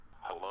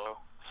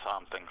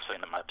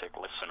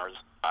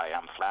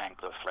am Flank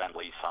the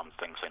Friendly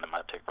Something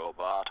Cinematic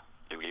Robot.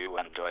 Do you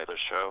enjoy the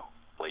show?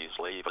 Please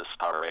leave a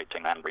star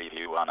rating and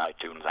review on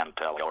iTunes and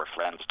tell your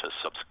friends to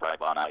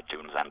subscribe on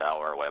iTunes and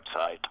our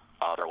website.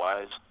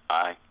 Otherwise,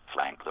 I,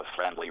 Flank the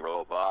Friendly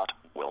Robot,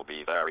 will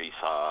be very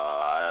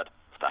sad.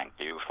 Thank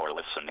you for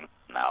listening.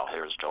 Now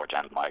here's George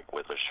and Mike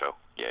with the show.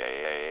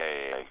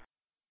 Yay.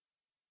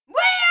 We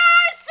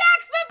are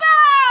Sex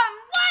Bomb!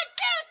 1,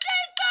 2,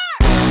 3,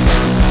 4!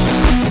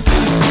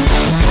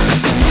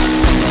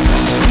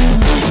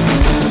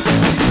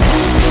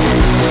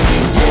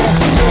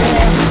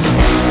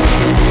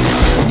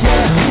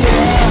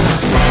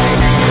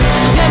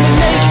 Let me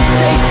make you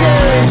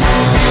stasis.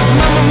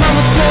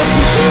 Mama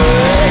serpent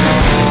good.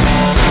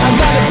 I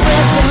got a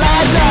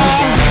breathalyzer,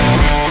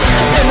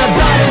 and my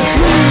body's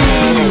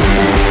clean.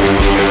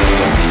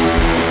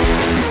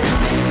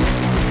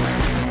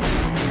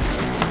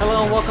 Hello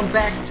and welcome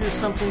back to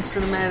Something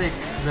Cinematic,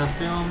 the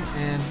film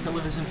and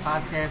television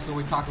podcast where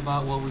we talk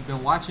about what we've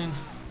been watching.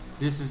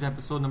 This is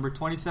episode number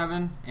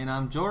 27, and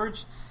I'm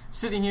George,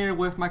 sitting here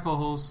with my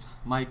co-host,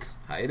 Mike.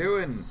 How you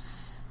doing?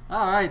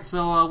 Alright,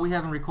 so we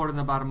haven't recorded in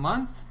about a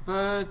month,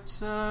 but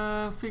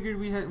figured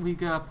we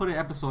put an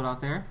episode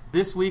out there.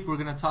 This week we're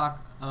going to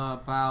talk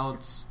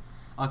about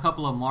a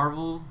couple of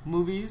Marvel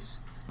movies.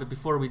 But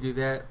before we do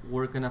that,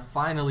 we're going to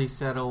finally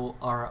settle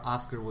our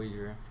Oscar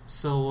wager.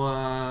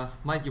 So,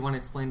 Mike, you want to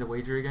explain the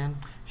wager again?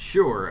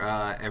 Sure.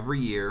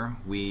 Every year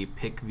we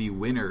pick the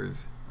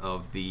winners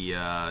of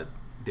the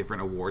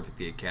different awards at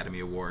the Academy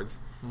Awards.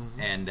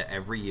 Mm-hmm. And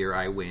every year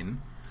I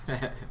win.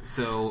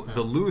 So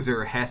the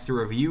loser has to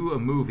review a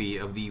movie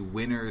of the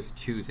winner's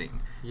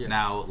choosing. Yeah.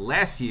 Now,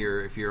 last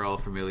year, if you're all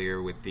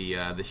familiar with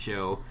the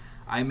show,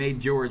 I made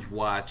George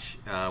watch,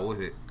 what was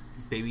it?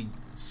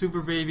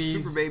 Super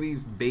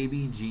Babies,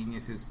 Baby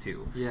Geniuses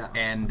 2. Yeah.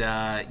 And,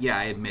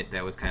 I admit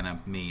that was kind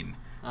of mean.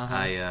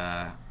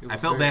 Uh-huh. I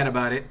felt bad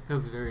about it. It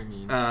was very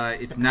mean.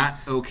 It's not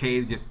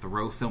okay to just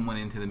throw someone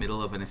into the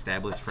middle of an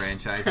established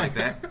franchise like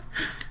that.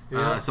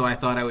 Yeah. So I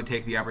thought I would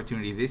take the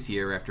opportunity this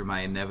year, after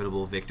my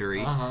inevitable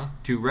victory,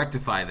 to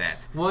rectify that.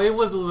 Well, it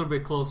was a little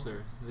bit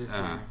closer this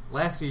year.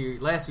 Last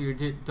year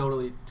did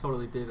totally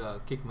did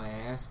kick my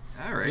ass.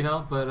 All right, you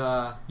know,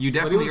 but you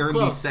definitely earned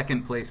close. the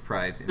second place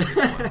prize in this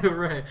one.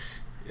 Right.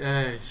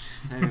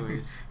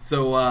 Anyways,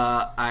 so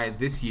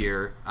this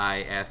year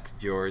I asked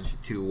George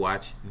to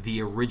watch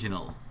the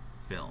original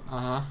film,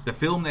 the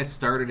film that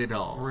started it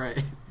all,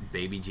 right?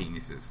 Baby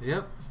Geniuses.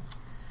 Yep.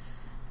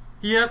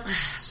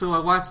 So I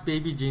watched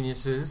Baby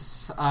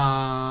Geniuses,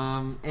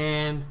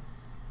 and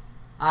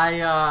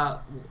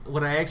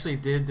what I actually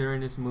did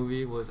during this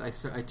movie was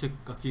I took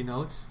a few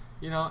notes.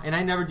 You know, and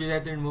I never do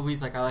that during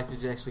movies. Like, I like to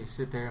just actually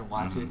sit there and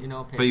watch it, you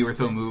know. But you were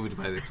so moved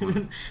by this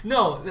one.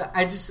 No,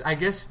 I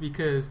guess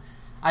because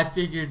I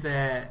figured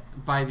that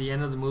by the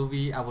end of the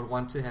movie, I would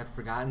want to have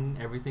forgotten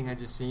everything I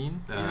just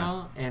seen, you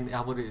know, and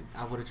I would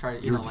have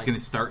tried. You were just going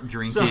to start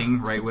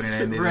drinking right when it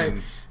ended, right?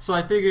 And... So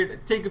I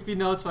figured take a few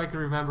notes so I could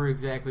remember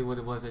exactly what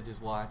it was I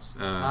just watched.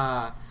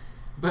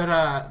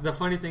 But the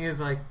funny thing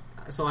is, like,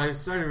 so I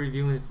started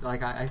reviewing this.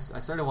 Like, I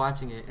started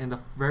watching it, and the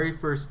very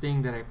first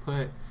thing that I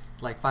put,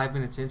 like 5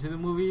 minutes into the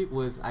movie,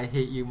 was "I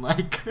hate you,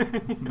 Mike."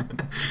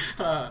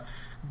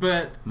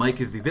 But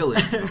Mike is the villain,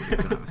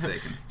 if I'm not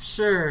mistaken.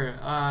 Sure.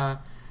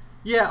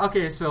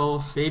 Okay,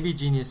 so Baby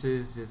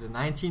Geniuses is a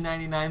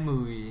 1999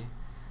 movie.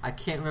 I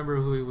can't remember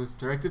who it was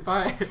directed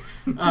by,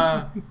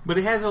 but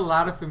it has a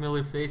lot of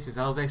familiar faces.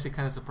 I was actually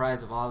kind of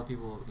surprised of all the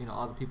people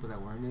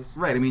that were in this.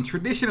 Right. I mean,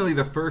 traditionally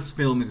the first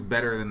film is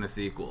better than the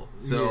sequel.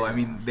 So, I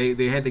mean,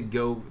 they had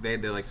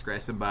to like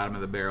scratch the bottom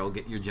of the barrel,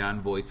 get your John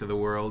Voights of the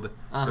world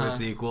for the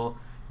sequel.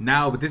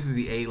 But this is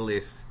the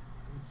A-list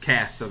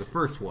cast of the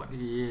first one.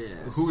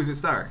 Yes. Who is it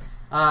starring?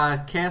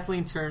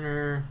 Kathleen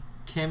Turner,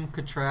 Kim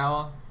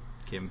Cattrall.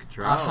 Look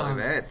at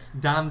that.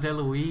 Dom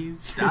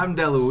DeLuise. Dom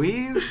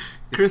DeLuise?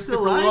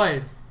 Christopher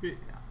Lloyd.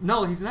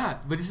 No, he's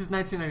not. But this is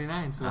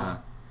 1999, so,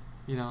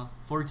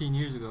 14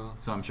 years ago.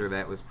 So I'm sure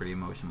that was pretty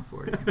emotional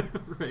for you.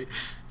 Right.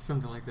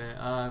 Something like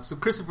that. So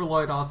Christopher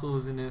Lloyd also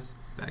was in this.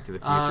 Back to the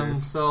Future.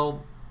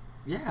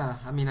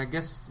 I mean, I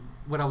guess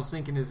what I was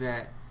thinking is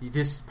that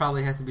this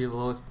probably has to be the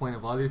lowest point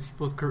of all these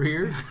people's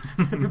careers.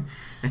 And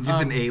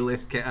just an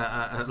A-list,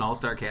 an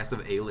all-star cast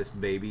of A-list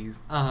babies.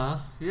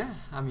 Yeah,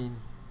 I mean...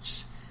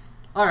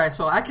 All right,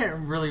 so I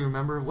can't really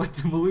remember what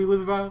the movie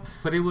was about,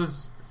 but it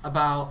was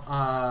about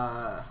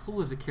who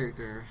was the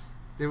character?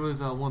 There was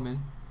a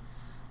woman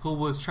who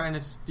was trying to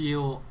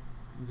steal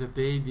the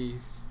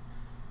babies,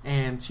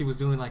 and she was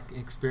doing like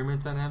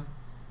experiments on them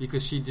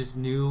because she just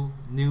knew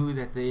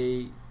that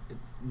they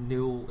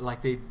knew,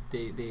 like they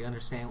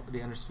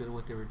understood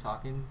what they were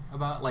talking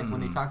about, like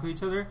when they talk to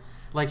each other.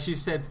 Like she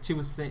said, she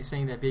was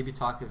saying that baby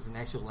talk is an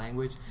actual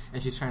language,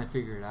 and she's trying to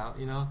figure it out,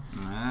 you know.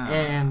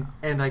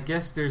 And I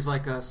guess there's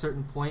like a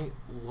certain point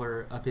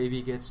where a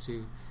baby gets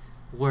to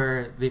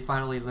where they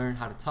finally learn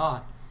how to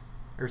talk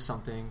or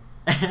something,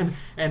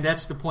 and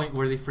that's the point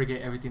where they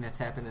forget everything that's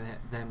happened to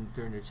them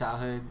during their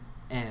childhood,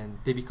 and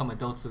they become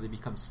adults, so they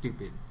become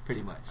stupid,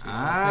 pretty much. You know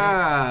what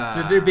I'm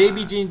saying? So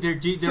they're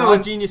they're So- all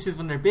geniuses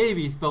when they're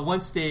babies, but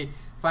once they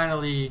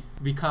finally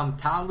become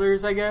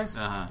toddlers, I guess,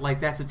 like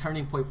that's a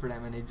turning point for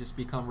them, and they just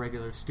become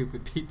regular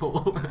stupid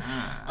people.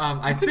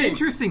 I It's an think.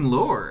 interesting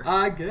lore.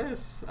 I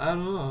guess. I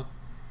don't know.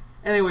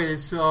 Anyway,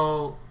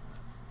 so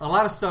a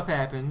lot of stuff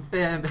happened,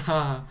 and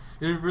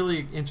there's a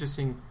really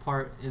interesting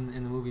part in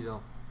the movie,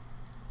 though.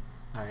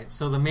 All right,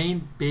 so the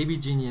main baby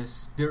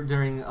genius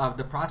during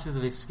the process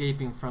of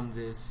escaping from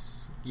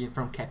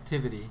from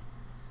captivity,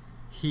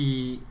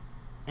 he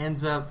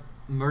ends up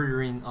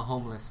murdering a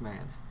homeless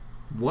man.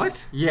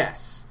 What?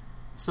 Yes.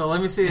 So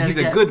let me say that He's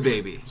again. a good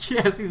baby.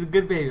 Yes, he's a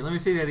good baby. Let me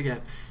say that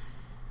again.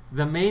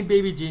 The main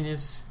baby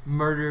genius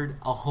murdered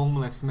a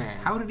homeless man.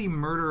 How did he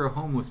murder a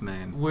homeless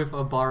man? With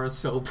a bar of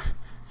soap.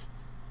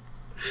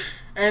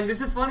 And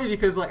this is funny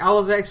because like I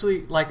was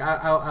actually like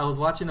I was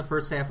watching the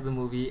first half of the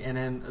movie, and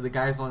then the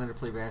guys wanted to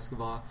play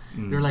basketball.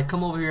 They were like,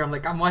 "Come over here." I'm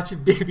like, "I'm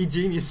watching Baby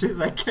Geniuses.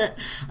 I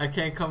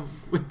can't come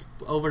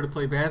over to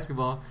play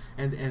basketball."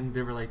 And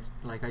they were like,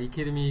 "Are you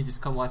kidding me?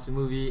 Just come watch the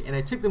movie." And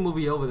I took the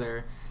movie over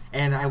there,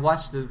 and I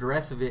watched the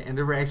rest of it, and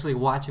they were actually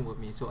watching with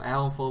me. So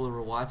Al and Fuller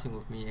were watching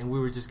with me, and we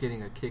were just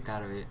getting a kick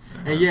out of it.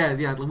 And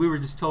yeah, we were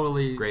just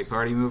totally Great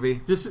party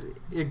movie. just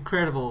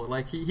incredible.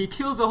 Like he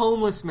kills a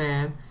homeless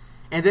man,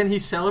 and then he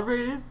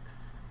celebrated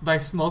by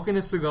smoking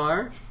a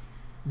cigar,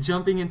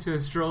 jumping into a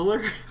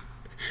stroller,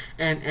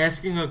 and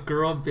asking a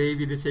girl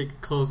baby to take her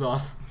clothes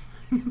off.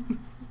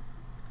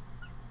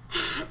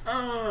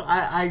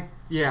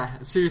 Yeah,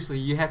 seriously,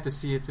 you have to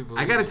see it to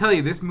believe. I gotta it. tell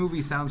you, this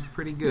movie sounds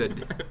pretty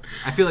good.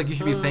 I feel like you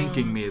should be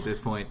thanking me at this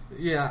point.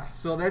 Yeah,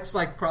 so that's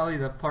like probably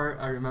the part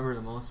I remember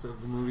the most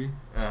of the movie.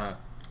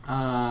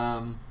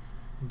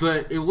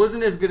 But it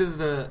wasn't as good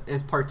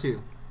as part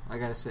 2. I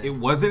gotta say It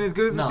wasn't as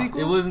good as the no,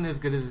 sequel? it wasn't as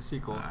good as the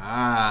sequel.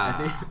 Ah.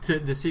 I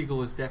think the sequel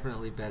was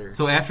definitely better.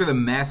 So after the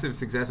massive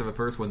success of the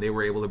first one, they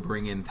were able to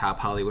bring in top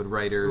Hollywood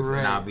writers Right.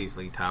 and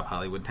obviously top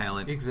Hollywood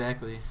talent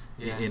Exactly.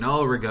 Yeah. in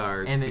all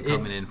regards And to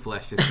come in and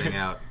flesh this thing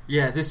out.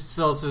 Yeah.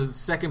 So the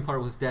second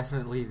part was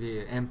definitely the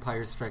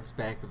Empire Strikes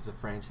Back of the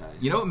franchise.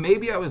 You know,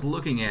 maybe I was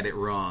looking at it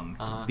wrong.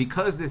 Uh-huh.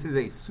 Because this is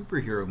a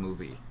superhero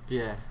movie.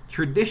 Yeah.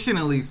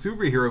 Traditionally,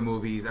 superhero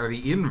movies are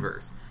the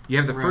inverse. You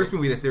have the Right. first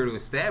movie that's there to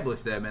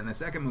establish them, and the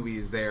second movie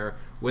is there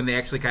when they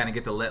actually kind of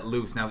get to let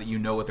loose now that you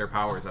know what their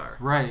powers are.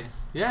 Right.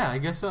 Yeah. I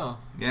guess so.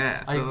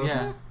 Yeah. So,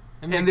 Yeah. It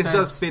And makes this sense.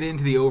 does fit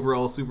into the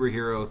overall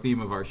superhero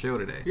theme of our show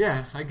today.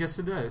 Yeah. I guess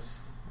it does.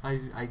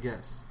 I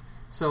guess.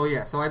 So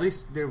yeah. So at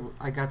least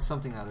I got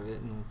something out of it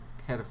and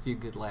had a few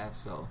good laughs.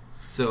 So.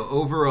 So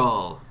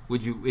overall,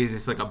 is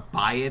this like a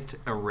buy it,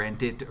 a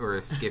rent it, or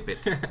a skip it?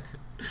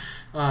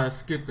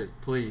 Skip it,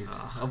 please.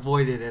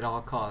 Avoid it at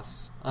all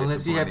costs.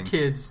 Unless you have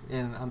Disappointing. kids,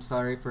 and I'm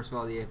sorry, first of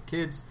all, you have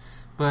kids,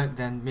 but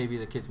then maybe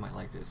the kids might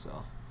like this,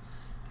 so.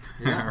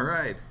 Yeah. All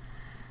right.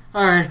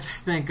 Alright,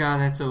 thank God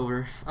that's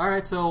over.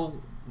 Alright,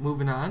 so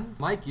moving on.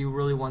 Mike, you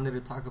really wanted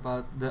to talk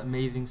about The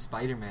Amazing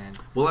Spider-Man.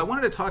 Well, I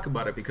wanted to talk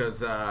about it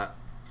because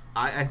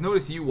I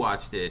noticed you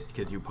watched it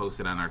because you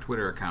posted on our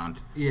Twitter account,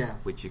 Yeah.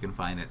 which you can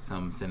find at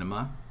Some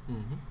Cinema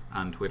Mm-hmm.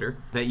 on Twitter,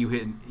 that you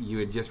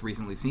had just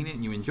recently seen it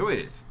and you enjoyed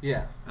it.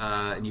 Yeah.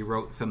 And you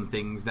wrote some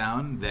things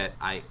down that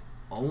I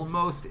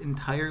almost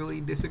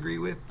entirely disagree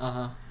with.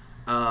 Uh-huh.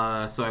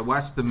 So I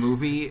watched the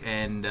movie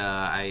and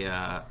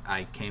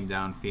I came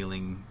down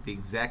feeling the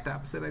exact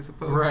opposite, I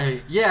suppose.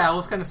 Right. Yeah, I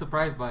was kind of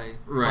surprised by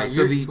So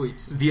your the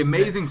tweets. The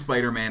Amazing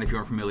Spider-Man, if you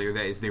aren't familiar,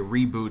 that is the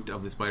reboot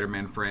of the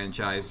Spider-Man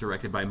franchise,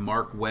 directed by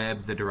Mark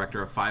Webb, the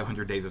director of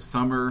 500 Days of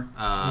Summer.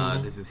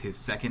 This is his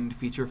second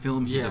feature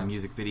film. He's Yeah. a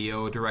music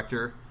video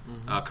director,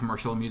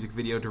 commercial music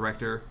video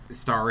director,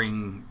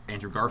 starring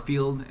Andrew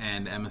Garfield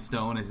and Emma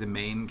Stone as the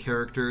main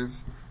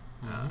characters.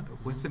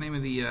 What's the name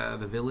of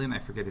the villain? I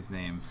forget his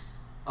name.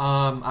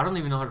 I don't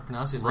even know how to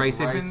pronounce it. It's Rice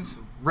like Iffens?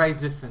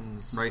 Rice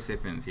Iffens. Bryce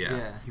Iffens, yeah.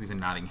 Yeah. He was in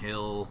Notting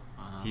Hill.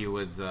 He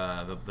was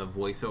the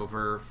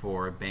voiceover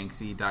for a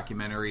Banksy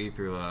documentary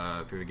through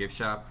the gift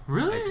shop.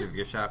 Really? Through the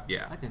gift shop,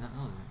 yeah. I did not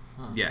know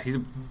that. Huh. Yeah, he's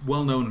a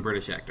well-known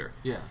British actor.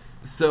 Yeah.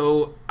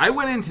 So I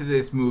went into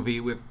this movie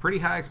with pretty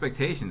high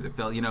expectations. It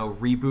felt,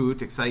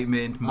 reboot,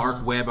 excitement.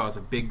 Mark Webb, I was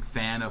a big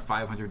fan of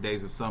 500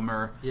 Days of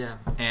Summer. Yeah.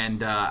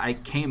 And I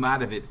came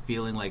out of it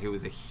feeling like it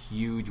was a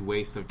huge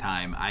waste of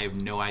time. I have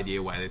no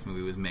idea why this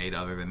movie was made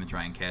other than to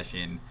try and cash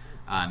in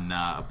on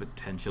a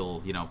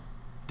potential,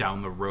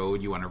 down the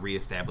road you want to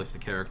reestablish the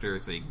character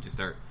so you can just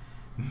start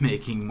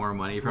making more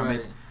money from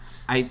it. Right.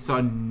 I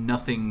saw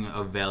nothing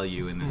of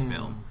value in this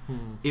film.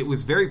 It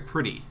was very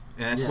pretty.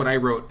 And that's Yeah. what I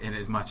wrote in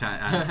as much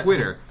on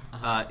Twitter.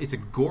 It's a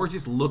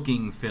gorgeous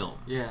looking film.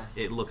 Yeah.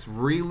 It looks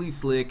really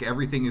slick.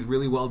 Everything is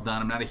really well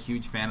done. I'm not a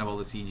huge fan of all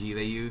the CG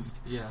they used.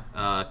 Yeah.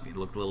 It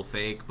looked a little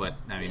fake, but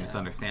I mean it's Yeah.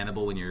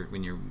 understandable when you're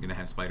gonna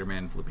have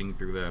Spider-Man flipping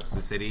through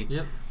the city.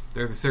 Yep.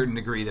 There's a certain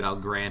degree that I'll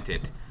grant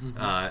it.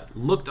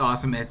 Looked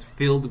awesome. It's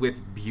filled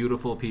with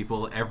beautiful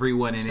people.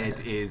 Everyone in it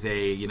is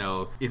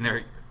in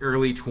their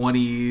early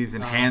 20s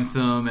and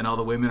handsome, and all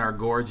the women are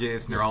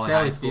gorgeous and they're all in high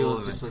Sally school. Fields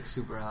and- just looks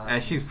super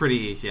hot. she's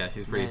pretty. Yeah,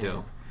 she's pretty Yeah,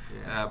 dope.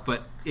 Yeah.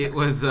 But it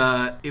was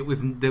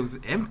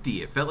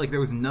empty. It felt like there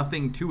was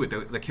nothing to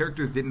it. The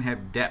characters didn't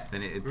have depth,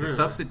 and to Really?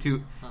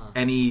 substitute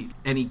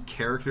any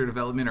character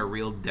development or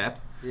real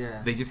depth,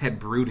 Yeah. they just had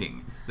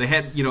brooding. They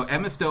had,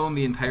 Emma Stone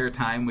the entire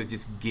time was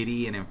just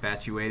giddy and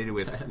infatuated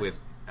with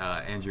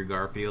Andrew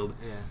Garfield.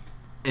 Yeah.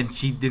 And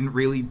she didn't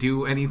really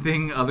do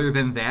anything other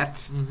than that.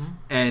 Mm-hmm.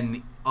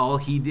 And all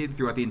he did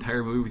throughout the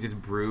entire movie was just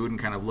brood and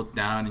kind of look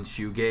down and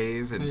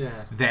shoegaze. And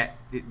Yeah.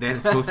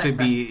 that's supposed to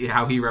be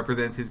how he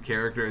represents his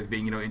character as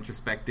being,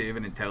 introspective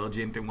and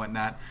intelligent and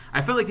whatnot.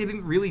 I felt like they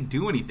didn't really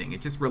do anything.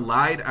 It just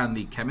relied on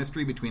the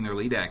chemistry between their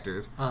lead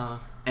actors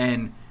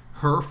and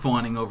her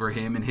fawning over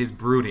him and his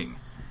brooding.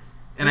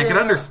 And I could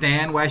Yeah.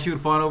 understand why she would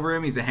fawn over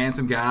him. He's a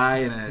handsome guy,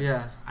 and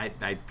Yeah.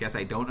 I guess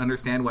I don't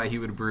understand why he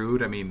would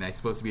brood. I mean, he's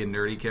supposed to be a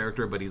nerdy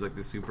character, but he's like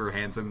the super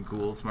handsome,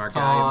 cool, smart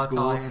guy in school.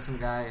 Tall, handsome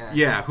guy. Yeah.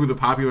 Yeah, who the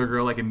popular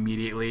girl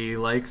immediately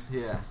likes.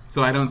 Yeah.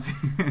 So I don't see.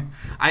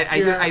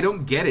 I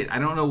don't get it. I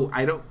don't know.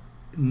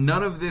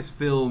 None of this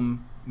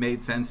film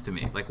made sense to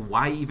me. Like,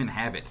 why even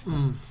have it?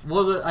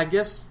 Well, I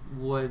guess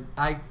what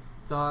I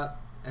thought,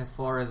 as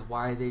far as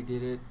why they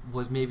did it,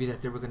 was maybe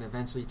that they were going to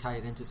eventually tie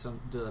it into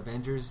the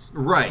Avengers,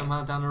 Right.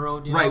 somehow down the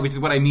road, you Right, know? which is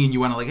what I mean. You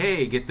want to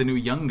hey, get the new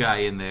young guy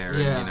in there,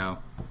 Yeah. and,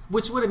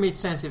 Which would have made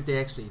sense if they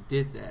actually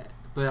did that,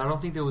 but I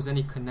don't think there was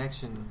any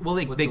connection. Well,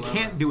 they whatsoever.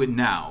 can't do it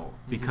now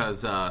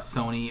because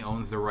Sony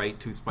owns the right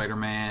to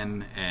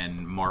Spider-Man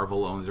and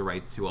Marvel owns the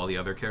rights to all the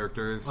other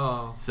characters.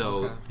 Oh, so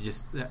okay.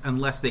 just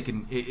unless they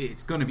can,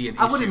 it's going to be an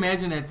I issue. would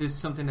imagine that this is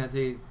something that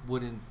they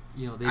wouldn't,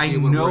 they I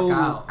would work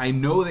out. I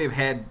know they've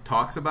had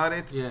talks about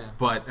it. Yeah.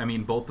 But I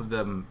mean, both of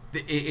them,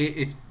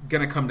 it's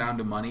going to come down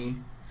to money.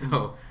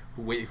 So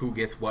who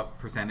gets what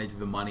percentage of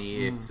the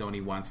money? If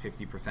Sony wants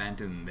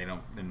 50% and they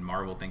don't, then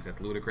Marvel thinks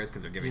that's ludicrous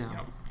because they're giving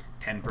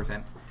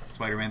 10%.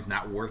 Spider-Man's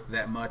not worth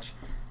that much,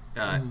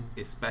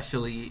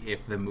 especially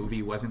if the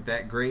movie wasn't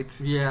that great.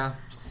 Yeah.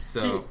 So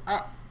See,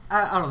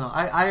 I don't know.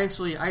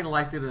 I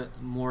liked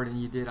it more than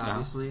you did,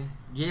 obviously.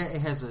 Yeah,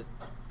 it has a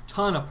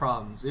ton of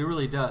problems. It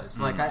really does.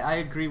 Like, I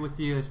agree with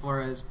you as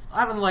far as,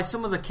 I don't know, like,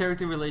 some of the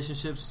character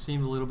relationships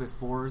seemed a little bit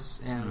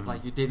forced, and it's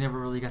like they never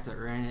really got to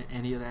earn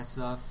any of that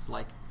stuff.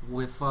 Like,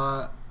 with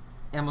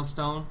Emma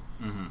Stone,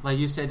 like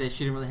you said that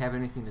she didn't really have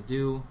anything to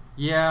do.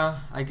 Yeah,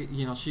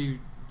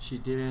 she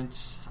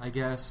didn't, I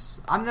guess.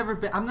 I'm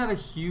not a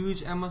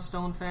huge Emma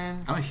Stone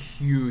fan. I'm a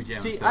huge Emma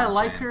See, Stone I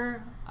like fan.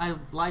 her. I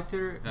liked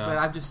her, but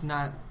I'm just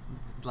not,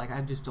 like,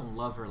 I just don't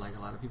love her like a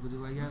lot of people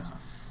do, I guess. No.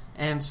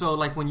 And so,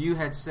 like, when you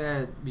had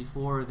said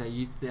before that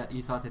you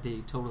thought that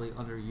they totally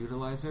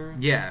underutilized her.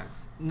 Yeah.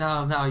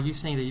 Now, are you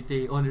saying that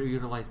they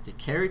underutilized the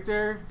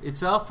character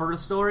itself for the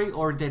story,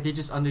 or that they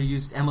just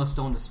underused Emma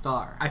Stone to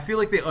star? I feel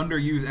like they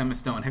underuse Emma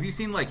Stone. Have you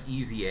seen, like,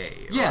 Easy A?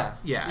 Yeah.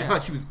 I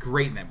thought she was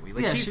great in that movie.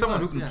 Like, Yeah, she's she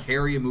someone was, who can yeah.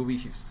 carry a movie.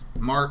 She's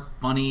smart,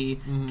 funny,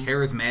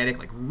 charismatic,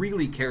 like,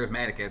 really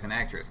charismatic as an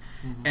actress.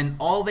 And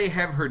all they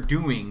have her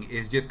doing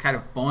is just kind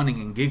of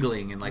fawning and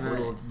giggling and, like, a Right.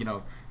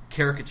 little,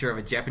 caricature of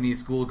a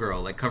Japanese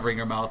schoolgirl, like, covering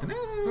her mouth and...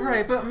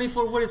 Right, but I mean,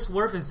 for what it's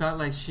worth, it's not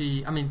like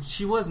she was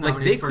Like,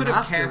 nominated they for an could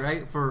have Oscar, cast-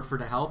 right? For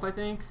The Help, I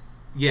think.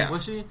 Yeah.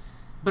 Was she?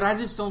 But I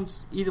just don't.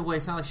 Either way,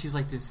 it's not like she's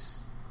like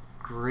this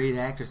great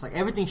actress. Like,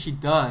 everything she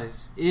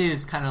does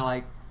is kind of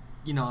like,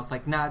 it's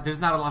like there's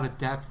not a lot of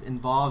depth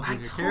involved in I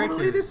her totally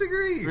characters.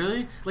 disagree.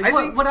 Really? I Like,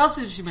 think what else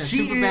has she been?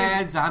 she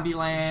Superbad, is-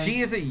 Zombieland.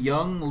 She is a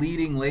young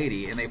leading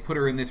lady, and they put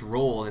her in this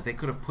role that they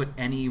could have put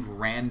any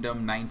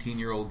random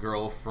 19-year-old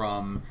girl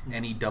from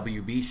any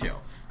WB show.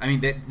 I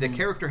mean, the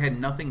character had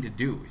nothing to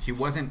do. She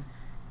wasn't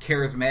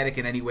charismatic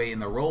in any way in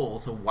the role,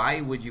 so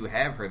why would you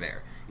have her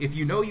there? If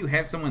you know you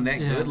have someone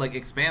that Yeah. good, like,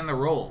 expand the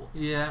role.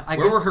 Yeah,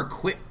 Where were her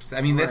quips?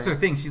 I mean, that's Right. the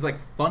thing. She's, like,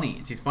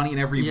 funny. She's funny in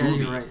every Yeah,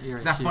 movie. you're right, you're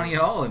She's right. not She funny is.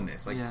 at all in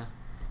this. Like, Yeah.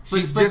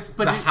 she's But- just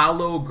but the it-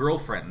 hollow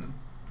girlfriend.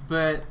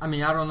 But I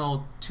mean, I don't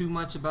know too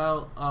much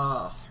about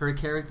her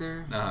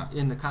character Uh-huh.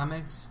 in the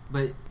comics.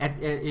 But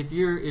if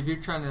you're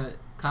trying to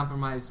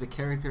compromise the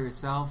character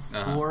itself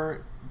Uh-huh.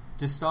 for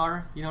the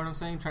star, you know what I'm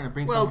saying? Trying to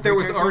bring Well, some there her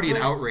was character already an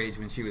into it? outrage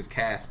when she was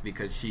cast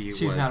because she's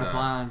not a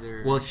blonde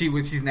or- well,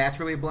 she's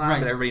naturally blonde, Right.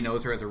 but everybody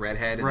knows her as a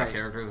redhead, and Right. the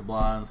character is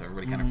blonde, so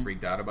everybody kind of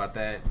freaked out about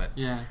that. But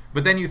Yeah.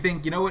 but then you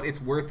think, you know what? It's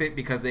worth it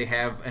because they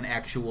have an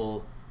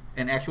actual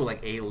like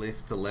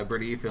A-list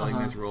celebrity filling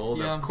Uh-huh. this role.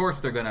 Yeah. Of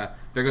course, they're gonna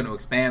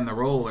expand the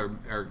role or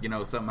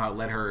somehow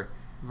let her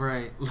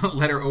Right.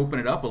 let her open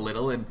it up a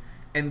little, and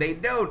they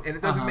don't, and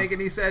it doesn't Uh-huh. make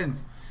any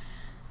sense.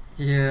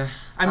 Yeah.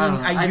 I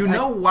mean, don't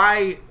know.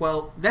 why?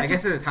 Well, I That's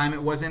guess at the time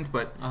it wasn't,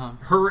 but Uh-huh.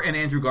 her and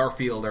Andrew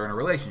Garfield are in a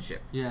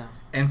relationship, Yeah.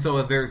 and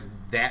so there's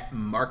that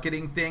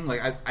marketing thing.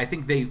 Like, I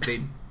think they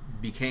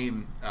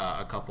became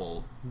a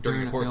couple during During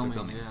the the course filming, of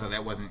filming, yeah. so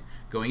that wasn't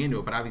going into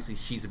it. But obviously,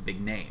 she's a big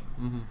name,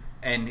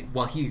 and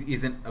while he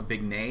isn't a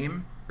big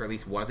name, or at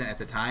least wasn't at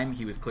the time,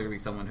 he was clearly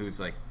someone whose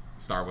like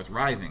star was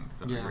rising. To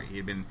some Yeah. degree. He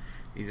had been.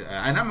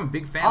 And I'm a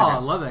big fan Oh, of him. I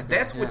love that guy,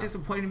 That's what yeah.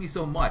 disappointed me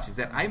so much, is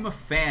that I'm a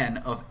fan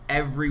of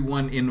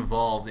everyone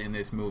involved in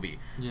this movie.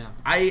 Yeah.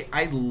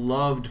 I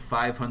loved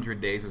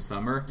 500 Days of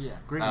Summer. Yeah,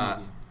 great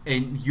movie.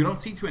 And you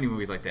don't see too many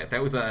movies like that.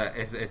 That was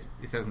as it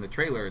says in the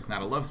trailer, it's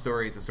not a love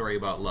story, it's a story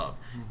about love.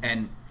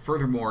 And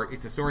furthermore,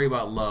 it's a story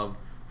about love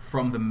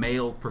from the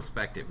male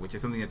perspective, which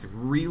is something that's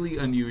really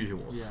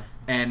unusual. Yeah.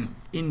 And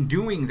in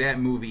doing that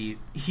movie,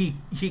 he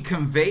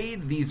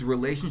conveyed these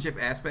relationship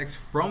aspects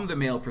from the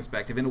male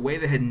perspective in a way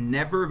that had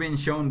never been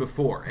shown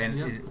before.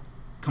 And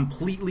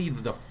completely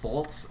the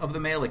faults of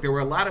the male. Like, there were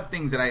a lot of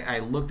things that I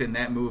looked in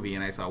that movie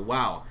and I saw,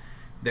 wow,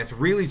 that's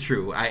really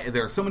true.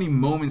 There are so many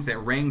moments that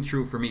rang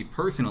true for me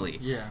personally.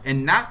 Yeah.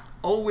 And not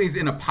always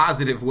in a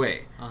positive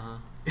way.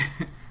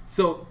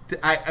 So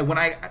when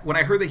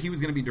I heard that he was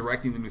going to be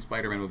directing the new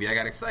Spider-Man movie, I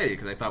got excited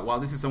because I thought, wow,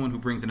 this is someone who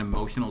brings an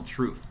emotional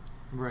truth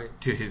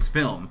to his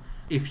film.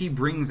 If he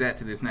brings that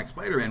to this next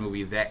Spider-Man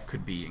movie, that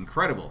could be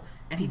incredible.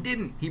 And he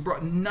didn't. He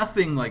brought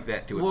nothing like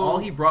that to it. Well, all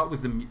he brought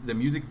was the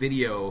music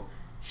video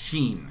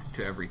sheen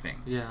to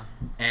everything. Yeah.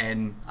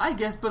 And I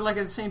guess, but like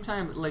at the same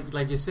time,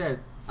 like you said,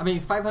 I mean,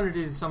 500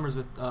 Days of Summer is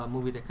a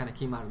movie that kind of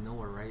came out of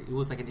nowhere, right? It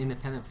was like an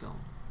independent film.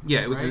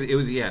 Yeah, it was. Right? It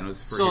was. Yeah, and it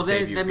was. For so his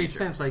debut that makes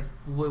feature. sense. Like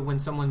when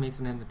someone makes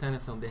an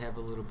independent film, they have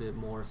a little bit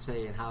more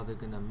say in how they're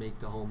gonna make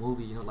the whole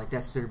movie. You know, like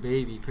that's their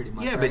baby, pretty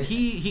much. Yeah, right? but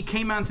he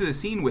came onto the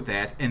scene with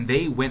that, and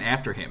they went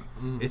after him.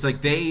 It's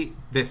like the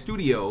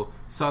studio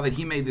saw that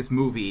he made this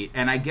movie,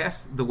 and I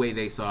guess the way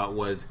they saw it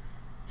was,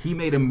 he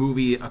made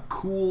a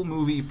cool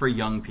movie for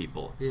young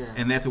people. Yeah.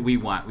 And that's what we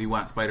want. We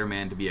want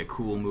Spider-Man to be a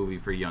cool movie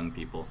for young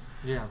people.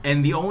 Yeah.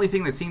 And the only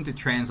thing that seemed to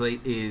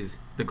translate is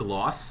the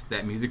gloss,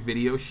 that music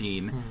video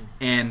sheen,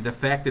 and the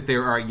fact that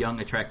there are young,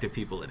 attractive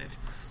people in it.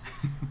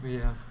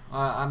 Yeah.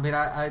 I mean,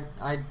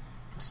 I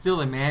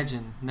still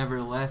imagine,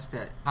 nevertheless,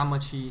 that how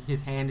much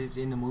his hand is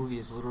in the movie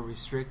is a little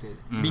restricted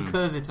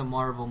because it's a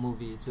Marvel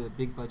movie. It's a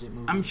big budget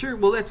movie. I'm sure.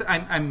 Well,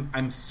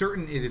 I'm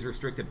certain it is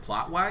restricted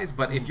plot wise.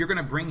 But if you're going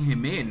to bring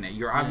him in,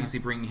 you're obviously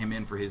bringing him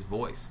in for his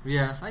voice.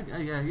 Yeah.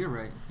 Yeah. You're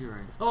right.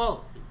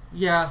 Well,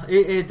 yeah.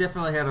 It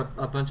definitely had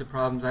a bunch of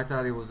problems. I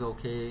thought it was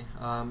okay.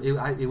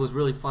 It was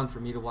really fun for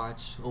me to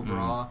watch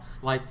overall.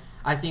 Like,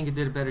 I think it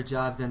did a better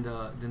job than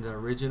the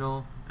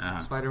original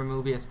Spider-Man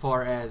movie as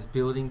far as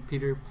building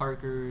Peter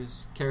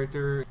Parker's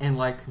character and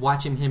like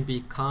watching him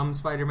become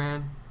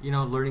Spider-Man. You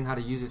know, learning how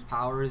to use his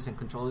powers and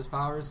control his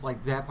powers.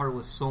 Like, that part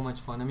was so much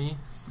fun to me.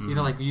 You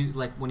know, like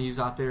when he's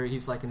out there,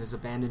 he's like in this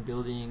abandoned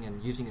building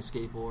and using a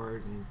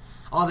skateboard and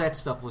all that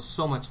stuff was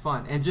so much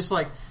fun. And just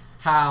like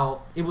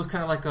how it was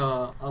kind of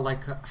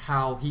like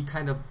how he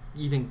kind of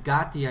even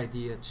got the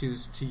idea to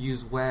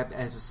use web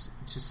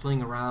to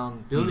sling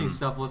around building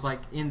stuff was like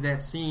in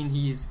that scene.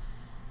 He's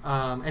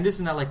and this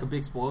is not like a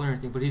big spoiler or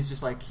anything, but he's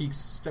just like he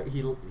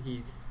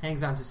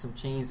hangs onto some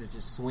chains that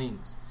just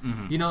swings.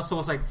 You know, so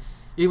it's like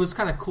it was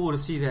kind of cool to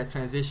see that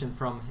transition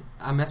from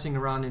I'm messing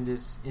around in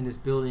this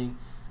building,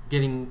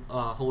 getting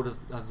hold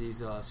of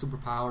these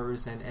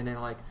superpowers, and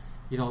then like,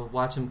 you know,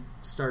 watch him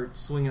start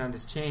swinging on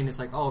this chain. It's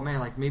like, oh man,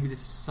 like maybe this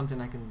is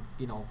something I can,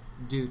 you know,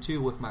 do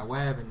too with my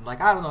web. And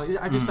like, I don't know,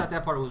 I just thought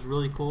that part was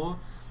really cool,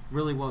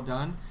 really well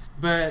done.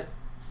 But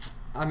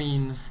I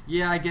mean,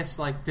 yeah, I guess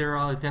like there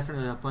are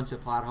definitely a bunch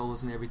of plot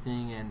holes and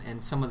everything,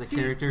 and some of the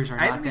characters are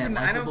not that likable.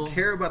 I don't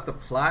care about the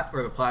plot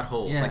or the plot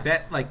holes. Yeah.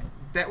 Like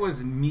that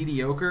was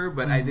mediocre,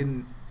 but I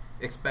didn't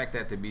expect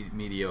that to be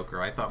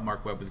mediocre. I thought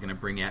Mark Webb was going to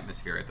bring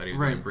atmosphere. I thought he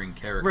was going to bring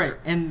character. Right,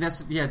 and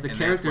that's the and characters.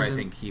 That's where I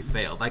think he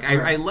failed. Like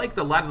I liked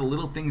a lot of the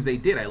little things they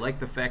did. I liked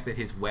the fact that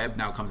his web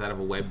now comes out of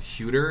a web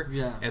shooter,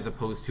 as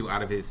opposed to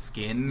out of his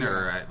skin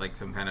or like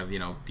some kind of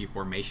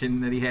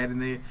deformation that he had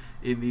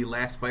in the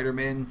last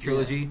Spider-Man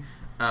trilogy.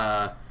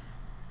 Yeah.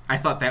 I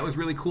thought that was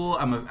really cool.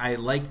 I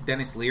like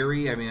Dennis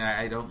Leary. I mean,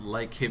 I don't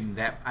like him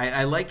that.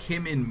 I like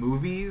him in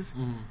movies.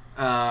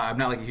 I'm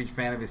not like a huge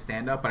fan of his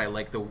stand-up, but I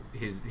like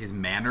his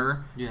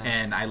manner,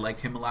 and I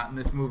liked him a lot in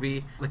this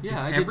movie. Like,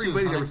 I everybody, did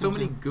too. there were so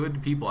many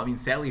good people. I mean,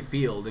 Sally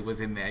Field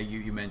was in there.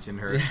 You mentioned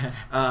her.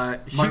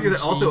 She Martin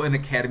was also Sheen. an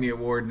Academy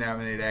Award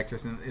nominated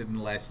actress in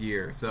the last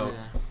year. So.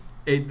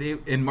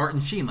 And Martin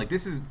Sheen, like,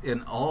 this is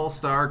an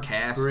all-star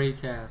cast,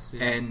 great cast,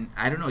 and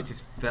I don't know, it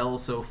just fell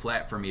so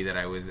flat for me that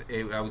I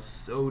was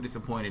so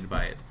disappointed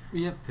by it.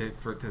 Yep.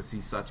 To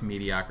see such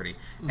mediocrity,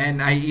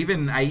 and I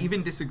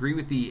even disagree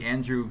with the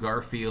Andrew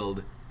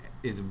Garfield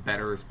is a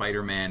better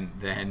Spider-Man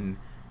than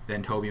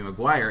Tobey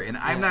Maguire, and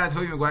I'm not a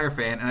Tobey Maguire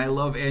fan, and I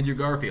love Andrew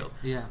Garfield.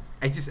 Yeah,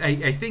 I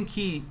think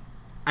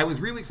I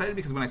was really excited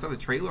because when I saw the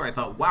trailer, I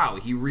thought, wow,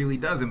 he really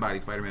does embody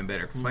Spider-Man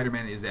better. Because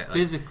Spider-Man is that... Like,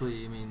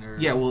 physically, I mean...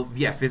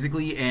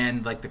 physically,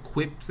 and like the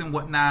quips and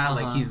whatnot.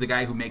 Like, he's the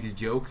guy who makes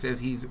jokes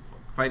as he's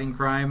fighting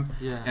crime.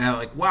 Yeah. And I'm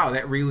like, wow,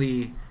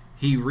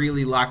 he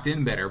really locked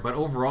in better. But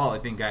overall, I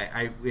think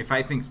if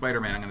I think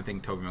Spider-Man, I'm going to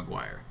think Tobey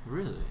Maguire.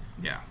 Really?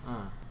 Yeah.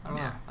 I don't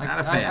know. Not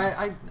a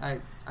fan.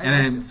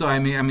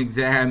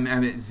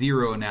 I'm at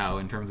 0 now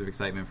in terms of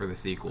excitement for the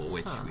sequel,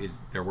 which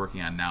is they're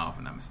working on now, if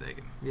I'm not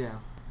mistaken. Yeah.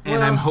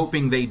 And I'm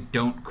hoping they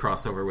don't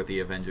cross over with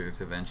the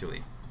Avengers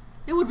eventually.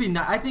 It would be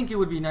I think it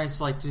would be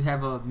nice, like, to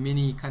have a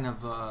mini kind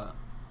of,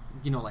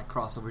 like,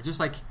 crossover. Just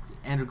like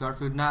Andrew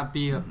Garfield not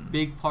be a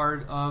big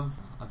part of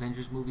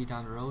Avengers movie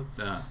down the road.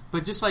 Uh,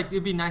 But just like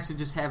it'd be nice to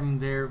just have him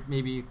there,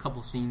 maybe a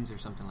couple scenes or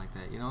something like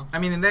that. You know? I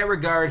mean, in that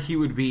regard, he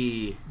would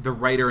be the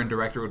writer and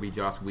director would be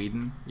Joss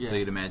Whedon, Yeah. so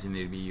you'd imagine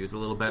they'd be used a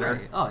little better.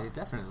 Right. Oh, yeah,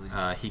 definitely.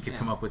 He could Yeah.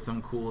 come up with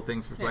some cool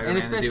things for Yeah, Spider-Man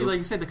and to especially do. like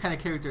you said, the kind of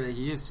character that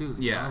he is too.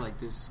 You Yeah. know? Like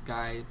this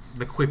guy.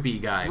 The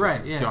quippy guy, Right,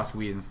 which is yeah. Joss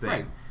Whedon's thing.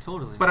 Right.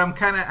 Totally. But I'm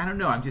kind of, I don't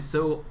know, I'm just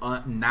so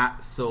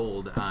not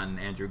sold on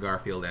Andrew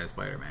Garfield as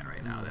Spider-Man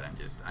right now that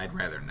I'd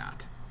rather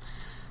not.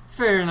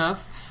 Fair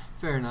enough.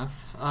 Fair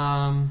enough.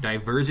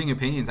 Diverging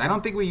opinions. I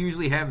don't think we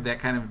usually have that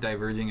kind of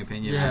diverging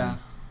opinion. Yeah.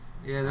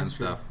 Yeah, that's on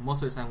true. stuff.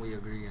 Most of the time we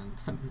agree on.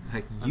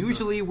 Like, on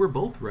usually we're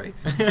both right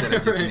instead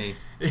of just Right. me.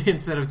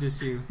 Instead of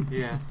just you.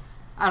 Yeah.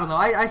 I don't know.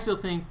 I still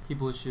think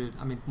people should.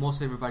 I mean,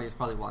 most everybody has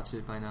probably watched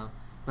it by now,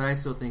 but I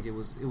still think it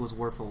was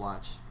worth a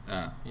watch.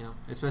 You know,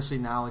 especially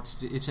now it's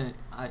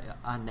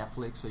on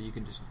Netflix, so you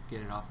can just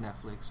get it off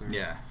Netflix. Or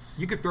Yeah.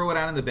 You could throw it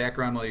on in the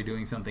background while you're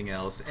doing something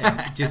else, and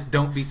just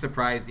don't be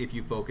surprised if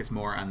you focus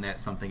more on that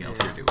something else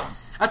Yeah. you're doing.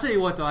 I'll tell you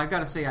what, though, I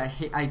gotta say,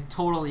 I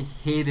totally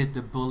hated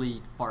the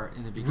bully part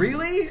in the beginning.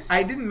 Really?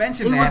 I didn't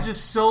mention It that. was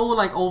just so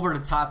like over the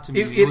top to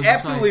me. It was just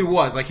absolutely like,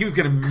 was. Like, he was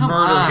going to come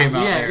murder on. him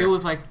out Yeah, there. it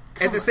was like.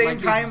 At the same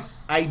like, time, it's-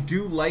 I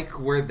do like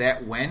where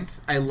that went.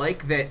 I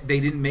like that they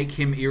didn't make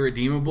him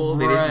irredeemable.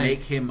 They Right. didn't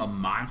make him a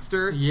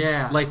monster.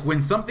 Yeah. Like,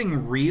 when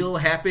something real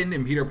happened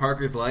in Peter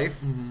Parker's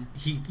life,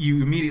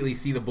 you immediately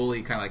see the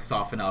bully kind of like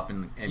soften up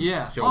and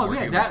Yeah. show Oh, more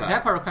yeah. human That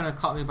side. part kind of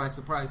caught me by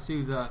surprise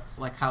too. The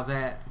like how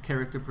that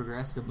character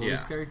progressed, the bully's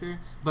Yeah. character.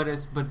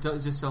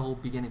 Just the whole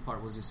beginning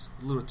part was just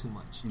a little too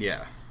much.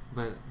 Yeah.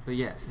 But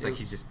yeah, It's like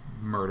he's just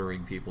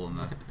murdering people in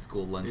the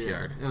school lunch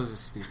yard. It was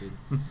just stupid.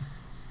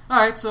 All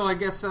right, so I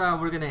guess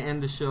we're gonna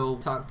end the show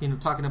talking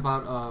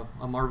about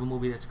a Marvel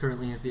movie that's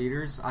currently in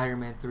theaters, Iron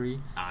Man 3.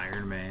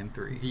 Iron Man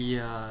 3.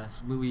 The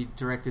movie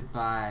directed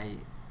by,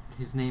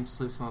 his name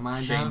slips my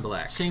mind. Shane now.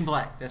 Black. Shane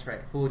Black, that's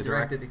right. Who The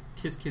directed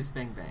Kiss Kiss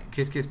Bang Bang.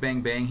 Kiss Kiss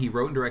Bang Bang. He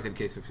wrote and directed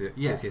Kiss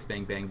Yeah. Kiss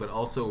Bang Bang, but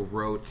also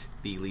wrote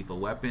the Lethal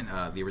Weapon,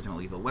 the original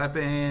Lethal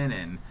Weapon,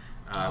 and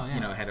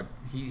yeah.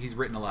 he's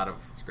written a lot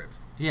of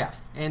scripts. Yeah,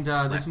 and this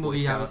Last Boy movie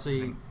Scout, I obviously,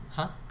 think.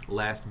 huh?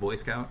 Last Boy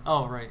Scout.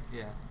 Oh right,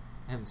 yeah.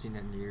 I haven't seen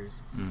that in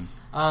years.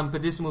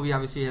 But this movie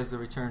obviously has the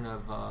return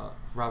of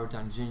Robert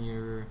Downey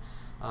Jr.,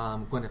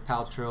 Gwyneth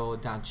Paltrow,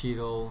 Don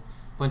Cheadle,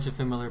 bunch of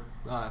familiar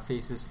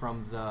faces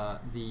from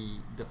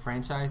the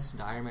franchise,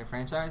 the Iron Man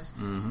franchise.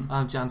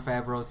 Jon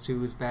Favreau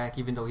too is back,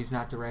 even though he's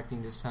not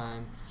directing this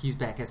time. He's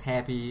back as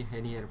Happy,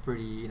 and he had a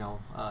pretty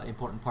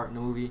important part in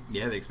the movie.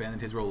 Yeah, they expanded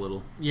his role a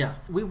little. Yeah,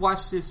 we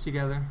watched this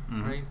together,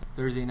 right?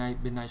 Thursday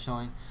night, midnight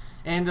showing,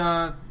 and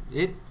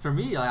it for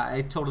me,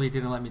 it totally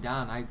didn't let me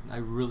down. I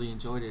really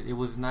enjoyed it. It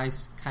was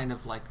nice, kind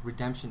of like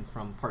redemption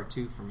from part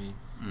 2 for me,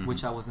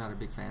 which I was not a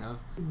big fan of.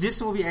 This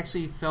movie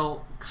actually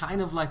felt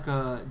kind of like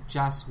a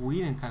Joss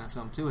Whedon kind of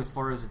film too, as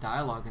far as the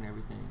dialogue and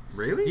everything.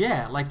 Really?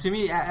 Yeah, like to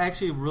me, I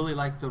actually really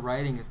liked the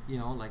writing.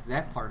 Like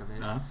that part of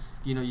it. Uh-huh.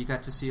 You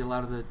got to see a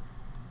lot of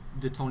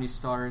the Tony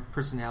Stark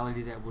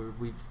personality that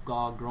we've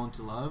all grown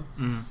to love.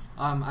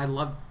 I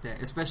loved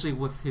that, especially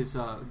with his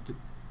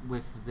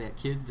with that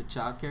kid, the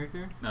child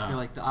character.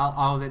 Like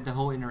all that, the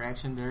whole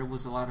interaction there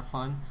was a lot of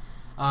fun.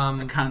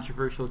 A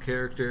controversial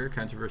character,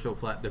 controversial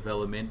plot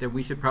development, and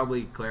we should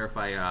probably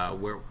clarify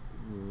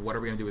what are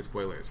we going to do with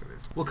spoilers for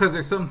this? Well, because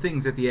there's some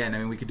things at the end. I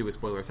mean, we could do a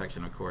spoiler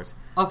section, of course.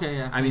 Okay,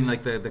 yeah. I mean,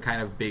 like the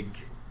kind of big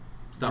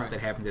stuff Right. that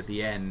happens at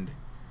the end.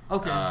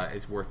 Okay.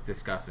 Is worth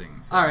discussing.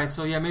 So. All right,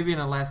 so yeah, maybe in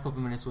the last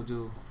couple minutes we'll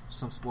do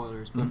some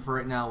spoilers, but for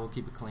right now we'll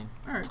keep it clean.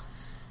 All right.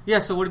 Yeah.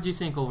 So what did you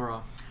think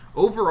overall?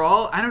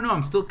 Overall, I don't know.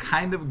 I'm still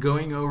kind of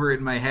going over it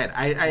in my head.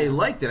 I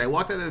liked it. I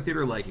walked out of the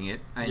theater liking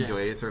it. I Yeah.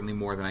 enjoyed it, certainly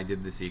more than I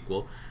did the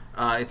sequel.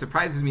 It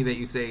surprises me that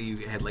you say you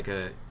had like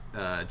a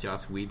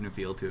Joss Whedon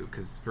feel to it,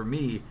 because for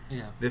me,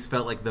 this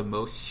felt like the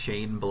most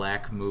Shane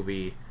Black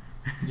movie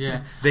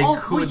Yeah. they Oh,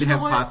 could wait, you know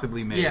have what?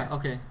 possibly made. Yeah.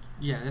 Okay.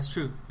 Yeah, that's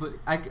true. But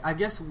I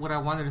guess what I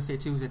wanted to say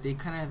too is that they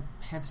kind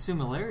of have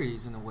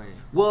similarities in a way.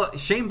 Well,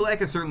 Shane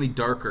Black is certainly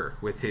darker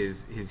with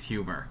his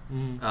humor,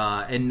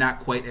 and not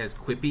quite as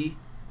quippy.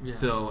 Yeah.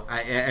 So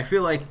I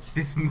feel like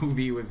this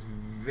movie was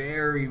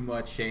very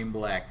much Shane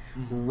Black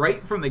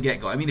right from the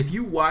get-go. I mean, if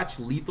you watch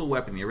Lethal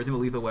Weapon, the original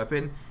Lethal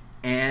Weapon,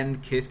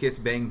 and Kiss Kiss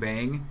Bang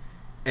Bang,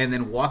 and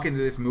then walk into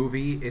this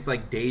movie, it's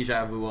like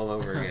deja vu all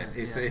over again.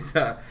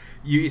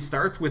 It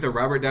starts with a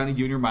Robert Downey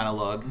Jr.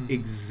 monologue,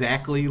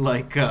 exactly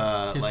like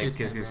Kiss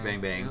Kiss Bang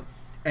Bang. Yep.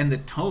 And the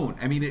tone,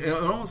 I mean, it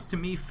almost to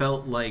me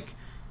felt like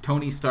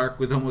Tony Stark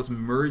was almost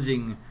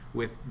merging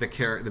with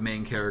the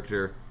main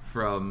character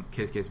from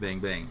Kiss Kiss Bang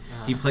Bang.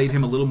 He played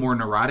him a little more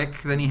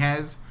neurotic than he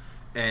has,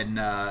 and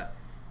a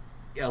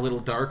little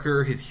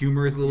darker. His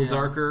humor is a little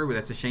darker, but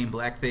that's a Shane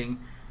Black thing.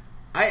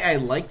 I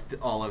liked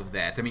all of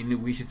that. I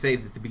mean, we should say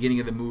that at the beginning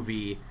of the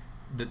movie,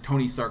 the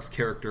Tony Stark's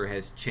character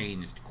has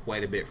changed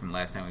quite a bit from the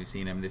last time we've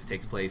seen him. This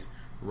takes place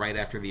right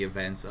after the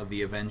events of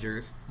the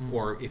Avengers,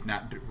 or if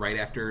not right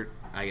after,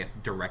 I guess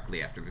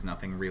directly after. There's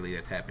nothing really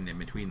that's happened in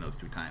between those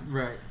two times.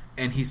 Right.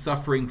 And he's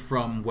suffering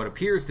from what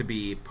appears to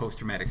be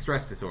post-traumatic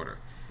stress disorder.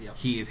 Yep.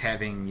 He is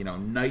having,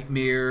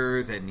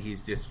 nightmares, and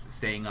he's just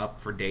staying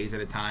up for days at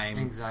a time.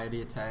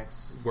 Anxiety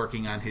attacks.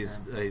 Working on his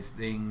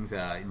things.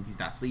 And he's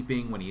not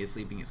sleeping. When he is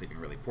sleeping, he's sleeping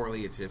really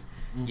poorly. It's just,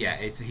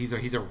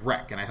 he's a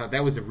wreck. And I thought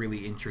that was a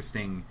really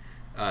interesting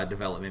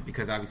development,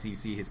 because obviously you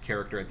see his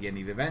character at the end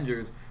of the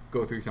Avengers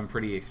go through some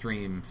pretty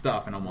extreme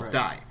stuff and almost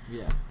die.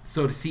 Yeah.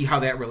 So to see how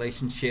that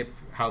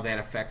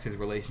affects his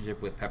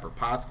relationship with Pepper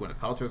Potts, Gwyneth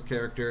Paltrow's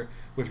character,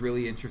 was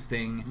really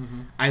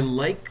interesting. I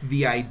like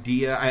the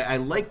idea. I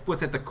like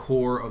what's at the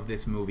core of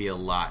this movie a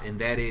lot, and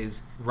that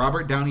is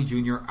Robert Downey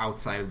Jr.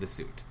 outside of the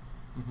suit.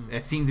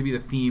 That seemed to be the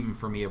theme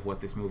for me of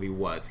what this movie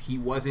was. He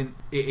wasn't...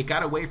 It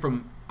got away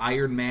from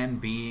Iron Man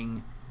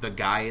being the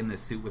guy in the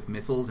suit with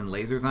missiles and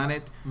lasers on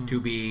it to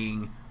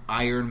being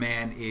Iron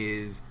Man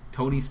is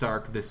Tony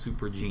Stark, the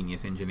super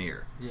genius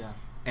engineer. Yeah.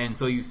 And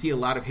so you see a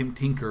lot of him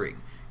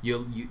tinkering.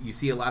 You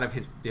see a lot of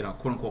his,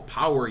 quote unquote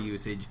power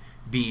usage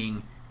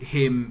being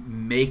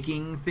him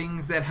making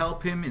things that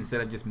help him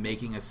instead of just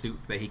making a suit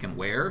that he can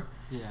wear.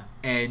 Yeah.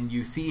 And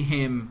you see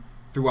him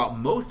throughout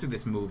most of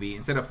this movie,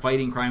 instead of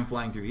fighting crime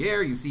flying through the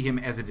air, you see him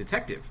as a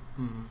detective.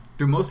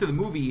 Through most of the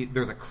movie,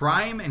 there's a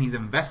crime and he's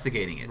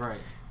investigating it.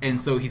 Right. And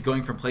so he's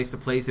going from place to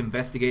place,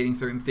 investigating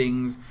certain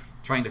things,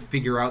 trying to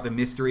figure out the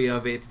mystery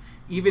of it.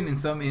 Even in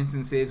some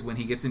instances, when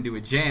he gets into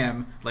a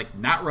jam, like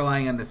not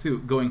relying on the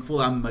suit, going full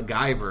on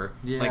MacGyver,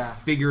 like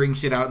figuring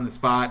shit out in the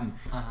spot,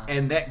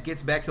 and that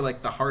gets back to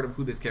like the heart of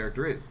who this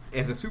character is.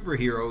 As a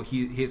superhero,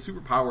 his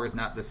superpower is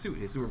not the suit.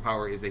 His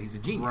superpower is that he's a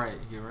genius. Right,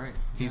 you're right.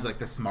 He's like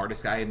the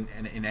smartest guy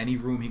in any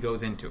room he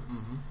goes into.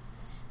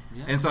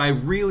 Yeah. And so I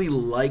really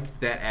liked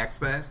that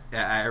aspect.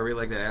 I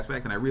really liked that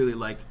aspect, and I really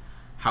liked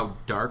how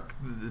dark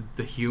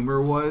the humor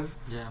was.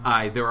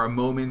 Yeah. There are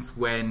moments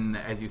when,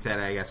 as you said,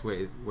 I guess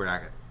we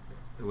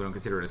don't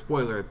consider it a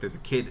spoiler. There's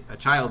a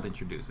child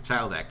introduced, a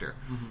child actor,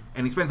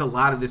 and he spends a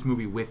lot of this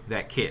movie with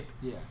that kid.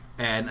 Yeah.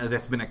 And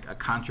that's been a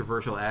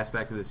controversial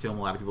aspect of this film.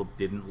 A lot of people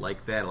didn't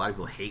like that. A lot of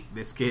people hate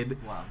this kid.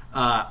 Wow.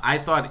 I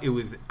thought it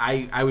was...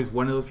 I was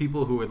one of those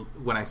people who,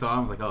 when I saw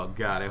him, was like, oh,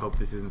 God, I hope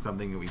this isn't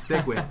something that we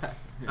stick with.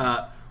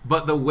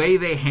 But the way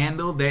they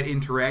handled that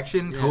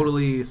interaction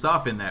totally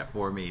softened that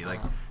for me. Like,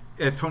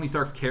 as Tony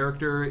Stark's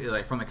character,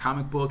 like from the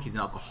comic book, he's an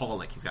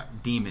alcoholic. He's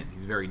got demons.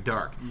 He's very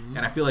dark. And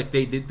I feel like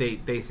they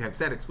have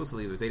said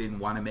explicitly that they didn't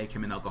want to make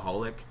him an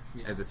alcoholic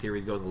as the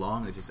series goes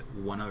along. It's just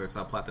one other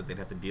subplot that they'd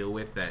have to deal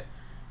with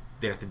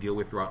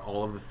throughout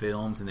all of the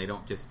films, and they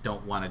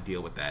don't want to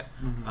deal with that.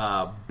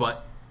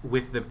 But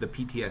with the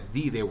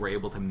PTSD, they were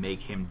able to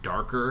make him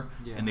darker,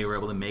 and they were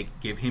able to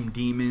give him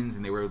demons,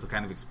 and they were able to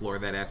kind of explore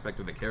that aspect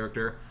of the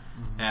character.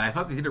 And I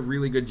thought they did a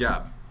really good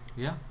job.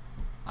 Yeah.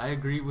 I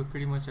agree with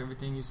pretty much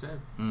everything you said.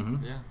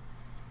 Yeah.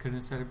 Couldn't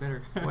have said it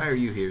better. Why are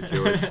you here,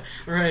 George?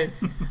 Right.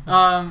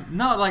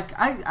 No, like,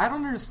 I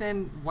don't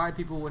understand why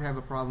people would have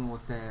a problem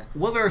with that.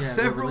 Well, there are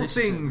several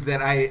things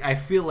that I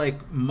feel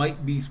like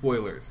might be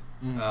spoilers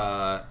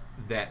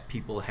that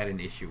people had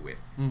an issue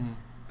with.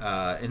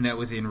 And that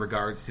was in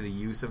regards to the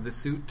use of the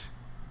suit.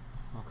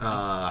 Okay.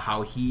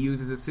 How he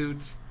uses a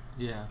suit.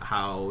 Yeah.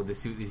 How the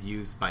suit is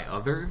used by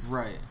others.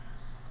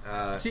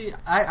 Right. See,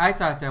 I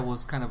thought that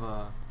was kind of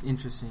a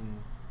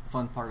interesting,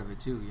 fun part of it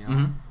too,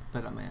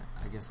 But I mean,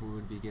 I guess we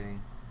would be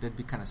getting... That'd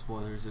be kind of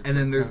spoilers. And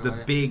then there's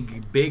the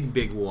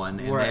big one,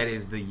 and that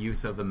is the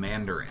use of the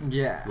Mandarin.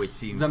 Yeah. Which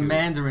seems the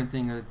Mandarin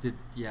thing,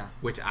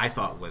 which I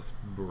thought was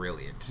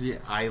brilliant.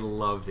 Yes. I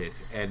loved it.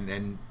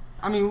 And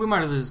I mean, we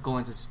might as well just go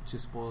into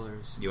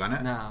spoilers. You want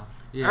it? No.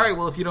 Yeah. All right.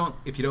 Well, if you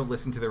don't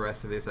listen to the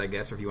rest of this, I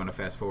guess, or if you want to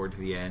fast forward to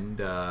the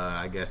end,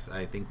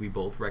 I think we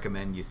both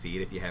recommend you see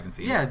it if you haven't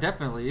seen it. Yeah,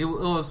 definitely. It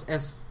was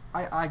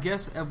I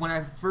guess when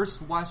I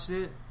first watched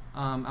it,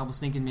 I was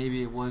thinking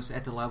maybe it was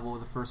at the level of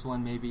the first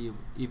one. Maybe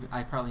even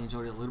I probably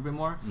enjoyed it a little bit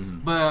more.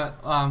 But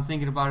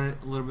thinking about it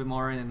a little bit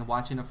more and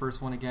watching the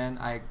first one again,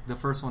 the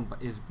first one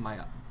is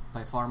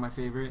by far my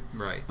favorite.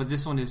 Right. But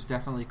this one is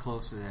definitely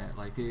close to that.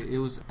 Like it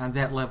was on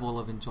that level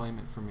of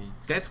enjoyment for me.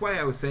 That's why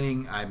I was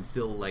saying I'm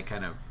still like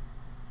kind of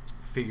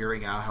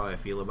figuring out how I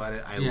feel about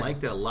it. I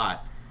liked it a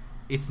lot.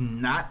 It's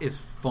not as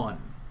fun.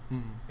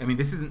 I mean,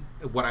 this isn't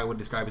what I would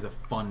describe as a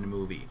fun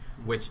movie.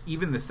 Which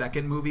even the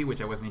second movie,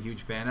 which I wasn't a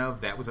huge fan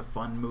of, that was a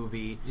fun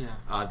movie.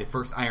 Yeah. The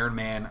first Iron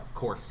Man, of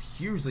course,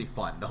 hugely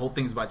fun. The whole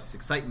thing's about just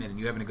excitement and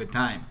you having a good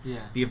time. Yeah.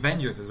 The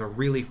Avengers is a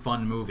really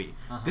fun movie.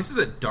 This is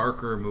a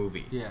darker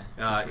movie. Yeah.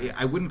 Sure.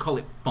 I wouldn't call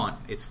it fun.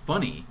 It's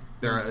funny.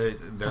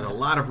 There's a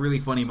lot of really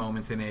funny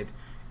moments in it.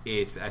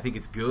 I think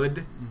it's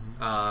good,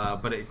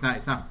 but it's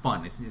not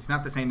fun. It's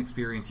not the same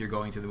experience. You're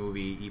going to the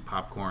movie, eat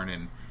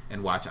popcorn,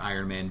 and watch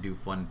Iron Man do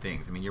fun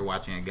things. I mean, you're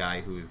watching a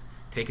guy who's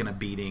taken a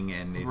beating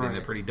and is in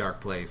a pretty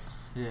dark place.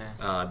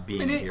 Yeah,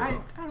 being a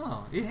hero. I don't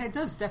know. It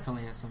does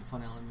definitely have some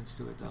fun elements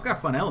to it, though. It's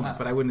got fun elements,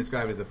 but I wouldn't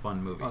describe it as a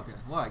fun movie. Okay,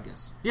 well, I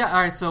guess. Yeah,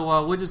 all right.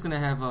 So we're just gonna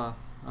have a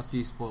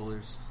few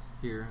spoilers.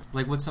 here?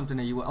 Like, what's something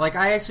that you like?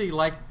 I actually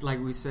liked,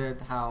 like we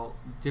said, how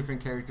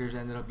different characters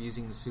ended up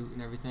using the suit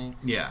and everything.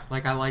 Yeah.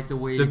 Like, I like the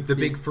way The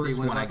big first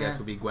went one, I about guess, that.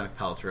 would be Gwyneth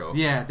Paltrow.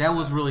 Yeah, that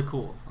was really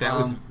cool. That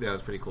was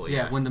pretty cool.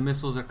 Yeah, Yeah. when the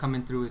missiles are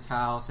coming through his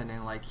house, and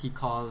then like he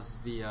calls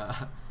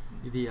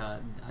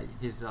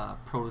his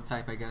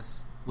prototype, I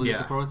guess. Was it Yeah.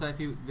 the prototype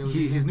that was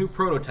His using? new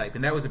prototype,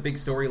 and that was a big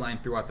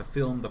storyline throughout the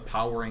film, the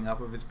powering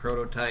up of his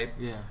prototype.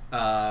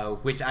 Yeah.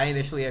 Which I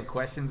initially had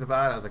questions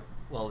about. I was like,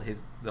 well,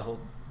 the whole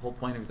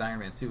point of his Iron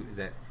Man suit is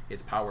that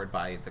it's powered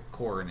by the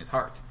core in his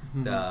heart.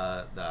 Mhm.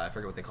 The I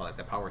forget what they call it,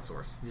 the power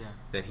source Yeah.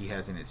 that he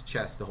has in his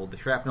chest to hold the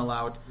shrapnel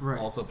out. Right.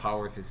 Also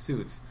powers his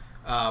suits.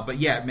 But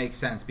yeah, it makes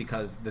sense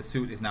because the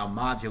suit is now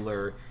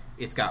modular.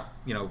 It's got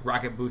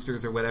rocket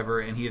boosters or whatever,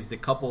 and he has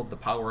decoupled the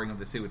powering of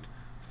the suit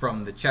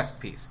from the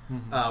chest piece,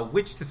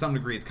 which to some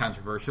degree is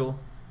controversial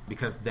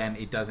because then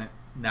it doesn't.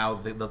 Now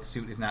the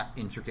suit is not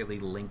intricately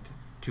linked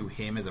to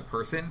him as a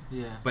person,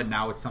 Yeah. but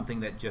now it's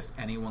something that just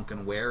anyone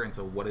can wear. And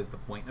so, what is the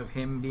point of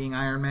him being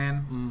Iron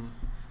Man?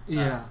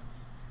 Yeah.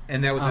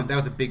 And that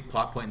was a big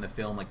plot point in the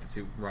film, like the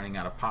suit running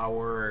out of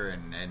power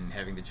and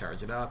having to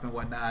charge it up and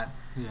whatnot.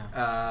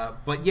 Yeah.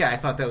 But yeah, I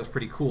thought that was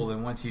pretty cool.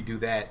 And once you do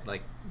that,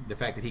 like the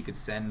fact that he could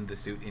send the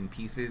suit in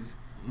pieces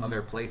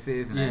other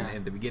places, and then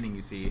in the beginning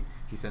you see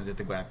he sends it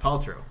to Gwyneth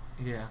Paltrow.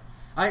 Yeah,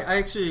 I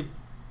actually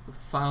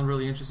found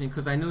really interesting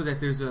because I knew that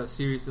there's a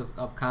series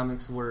of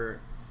comics where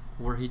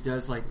he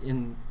does like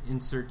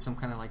insert some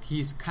kind of like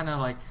he's kind of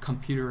like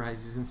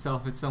computerizes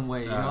himself in some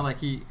way, like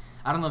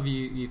I don't know if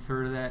you've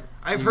heard of that.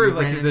 I've You heard of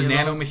like ran the any of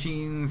nano those?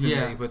 machines,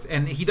 Yeah.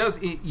 and he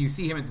does. You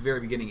see him at the very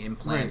beginning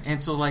implant. Right,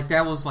 and so like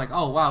that was like,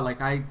 oh wow, like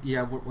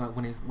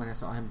when I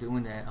saw him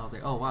doing that, I was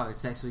like, oh wow,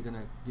 it's actually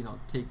gonna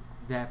take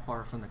that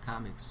part from the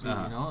comics too.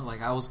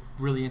 Like I was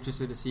really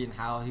interested to see in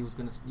how he was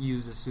gonna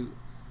use the suit,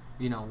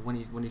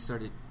 when he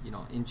started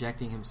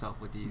injecting himself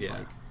with these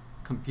like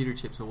computer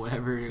chips or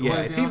whatever it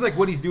was. It seems like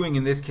what he's doing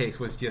in this case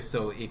was just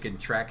so it can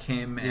track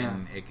him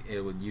and Yeah.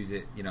 it would use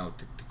it, to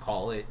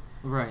call it.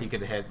 Right. He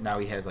could have now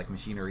he has like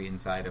machinery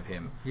inside of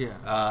him.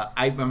 Yeah.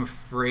 I'm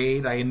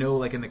afraid. I know,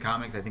 like in the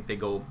comics, I think they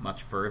go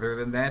much further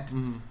than that.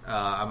 Mhm.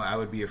 I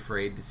would be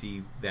afraid to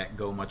see that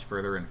go much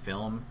further in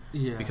film.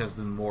 Yeah. Because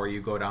the more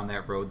you go down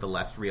that road, the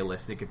less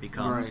realistic it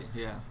becomes.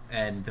 Right. Yeah.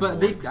 And the But more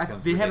they it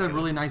becomes they had a ridiculous.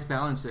 really nice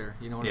balance there.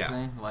 You know what Yeah. I'm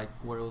saying? Like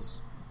where it was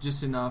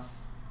just enough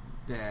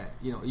that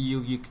you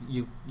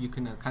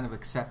can kind of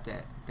accept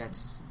that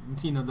that's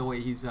the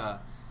way he's a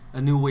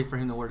new way for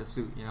him to wear the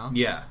suit. Yeah, Like,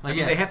 I mean,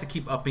 yeah. they have to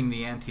keep upping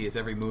the ante as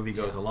every movie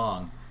goes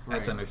along.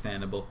 That's Right.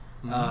 understandable.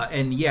 Mhm.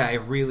 And yeah,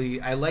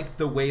 I like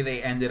the way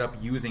they ended up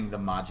using the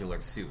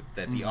modular suit,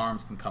 that the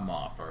arms can come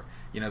off, or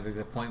there's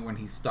a point when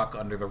he's stuck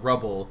under the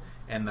rubble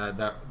and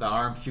the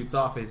arm shoots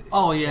off his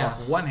off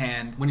one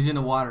hand. when he's in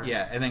the water.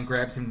 Yeah, and then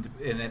grabs him,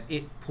 and then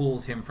it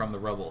pulls him from the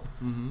rubble.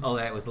 Mhm. Oh,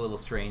 that was a little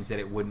strange that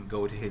it wouldn't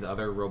go to his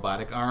other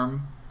robotic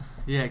arm.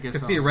 Yeah, I guess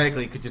Because so.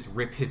 theoretically, it could just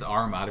rip his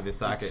arm out of his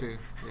That's socket. true.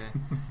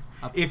 Yeah.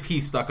 If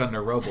he's stuck under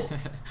rubble.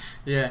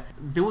 Yeah,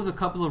 there was a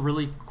couple of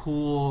really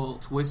cool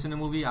twists in the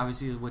movie.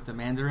 Obviously, with the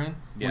Mandarin,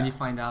 Yeah. when you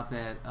find out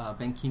that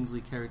Ben Kingsley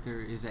character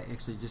is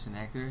actually just an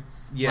actor.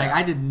 Yeah. Like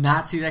I did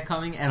not see that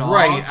coming at all.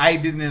 Right, I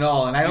didn't at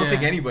all, and I don't Yeah.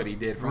 think anybody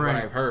did from Right.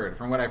 what I've heard.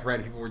 From what I've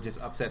read, people were just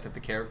upset that the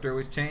character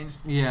was changed.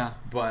 Yeah,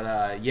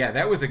 But yeah,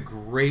 that was a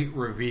great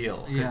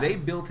reveal because Yeah. they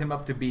built him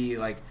up to be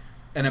like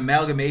an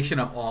amalgamation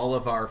of all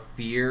of our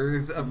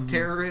fears of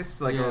terrorists,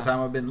 like Yeah.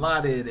 Osama bin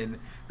Laden and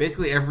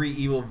basically every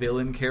evil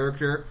villain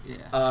character.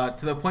 Yeah.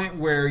 To the point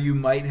where you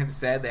might have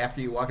said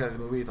after you walk out of the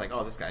movie, it's like,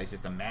 oh, this guy's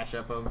just a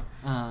mashup of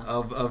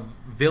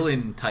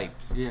villain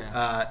types.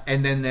 Yeah.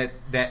 And then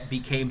that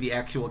became the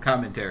actual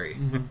commentary.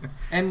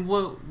 and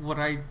what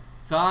I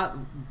thought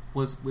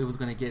was it was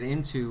going to get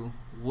into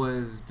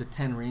was the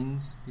 10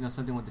 rings,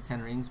 something with the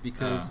 10 rings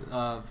because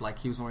of like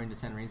he was wearing the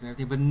 10 rings and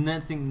everything, but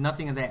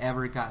nothing of that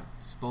ever got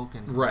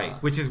spoken. Right,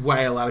 which is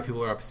why a lot of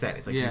people are upset.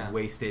 It's like Yeah. you've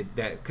wasted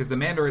that because the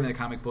Mandarin in the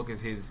comic book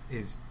is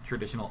his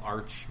traditional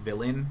arch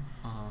villain,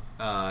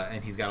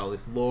 and he's got all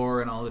this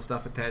lore and all this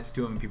stuff attached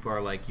to him. And people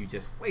are like, you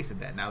just wasted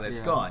that. Now that's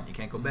Yeah. gone. You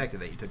can't go back to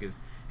that. You took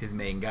his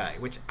main guy,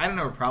 which I don't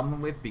have a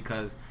problem with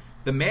because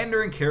the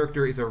Mandarin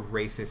character is a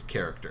racist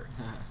character.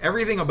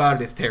 Everything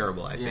about it is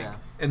terrible. I think, Yeah.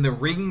 and the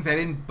rings I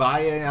didn't buy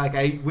it.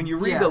 Like when you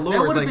read Yeah, the that lore,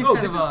 it's would've like, been oh,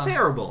 kind this of is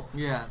terrible.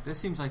 Yeah, this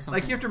seems like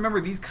something. Like you have to remember,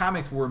 these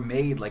comics were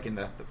made like in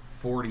the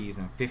 40s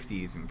and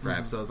 50s and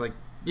crap. So it's like,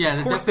 Yeah, of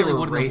that course they definitely were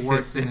wouldn't have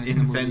worked racist in and the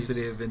movies.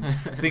 insensitive and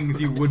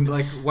things you wouldn't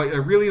like. What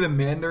really the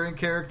Mandarin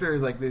character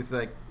is like this,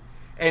 like,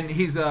 and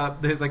he's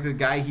there's like the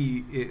guy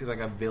he is like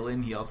a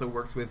villain. He also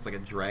works with it's like a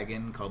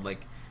dragon called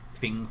like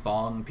Fing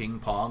Fong Ping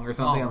Pong or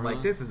something. Oh, I'm like,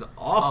 really? this is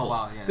awful. Oh,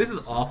 wow, yeah, this this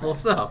is sounds awful bad.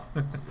 stuff.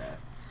 Sounds bad.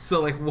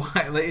 So like,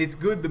 why? Like, it's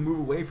good to move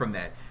away from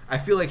that. I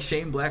feel like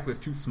Shane Black was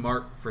too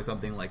smart for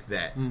something like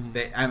that. Mhm.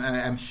 That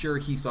I'm sure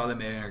he saw the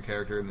Mandarin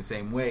character in the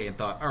same way and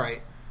thought, all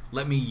right,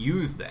 let me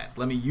use that.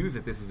 Let me use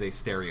it. This is a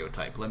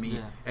stereotype. Let me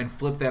and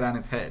flip that on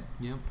its head.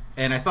 Yep.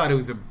 And I thought it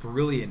was a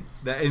brilliant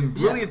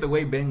the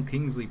way Ben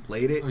Kingsley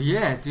played it. Oh,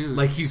 yeah, dude.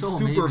 Like he's so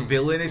super amazing.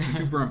 villainous, and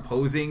super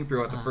imposing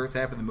throughout the first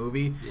half of the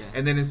movie. Yeah.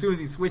 And then as soon as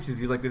he switches,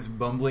 he's like this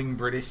bumbling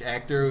British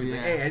actor who's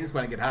like, "Hey, I just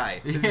want to get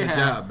high. This is a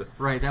job."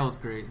 Right, that was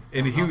great.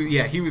 And That was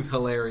awesome. he was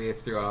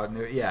hilarious throughout.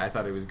 And I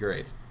thought it was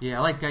great. Yeah,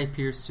 I like Guy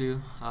Pearce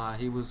too.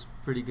 He was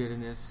pretty good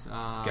in this.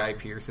 Guy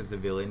Pearce is the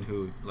villain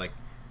who like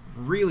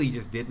really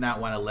just did not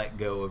want to let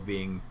go of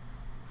being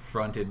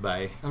fronted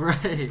by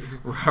right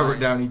Robert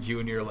Downey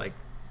Jr. like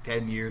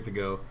 10 years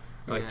ago,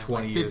 or like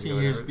 20 like years 15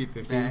 ago. years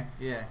 15? back.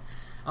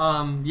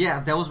 Yeah,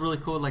 that was really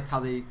cool. Like how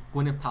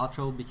Gwyneth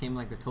Paltrow became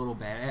like a total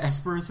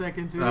badass for a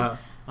second too.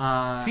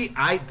 See,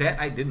 I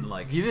didn't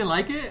like. You didn't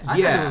like it? I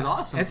thought it was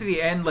awesome. And to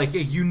the end, like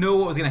you know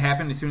what was going to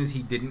happen as soon as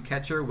he didn't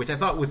catch her, which I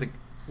thought was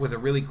a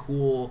really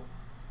cool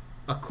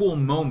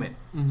moment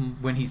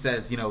when he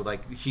says,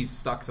 like she's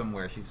stuck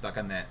somewhere, she's stuck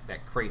on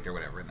that crate or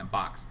whatever in the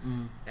box,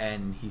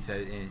 and he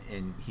says,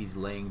 and he's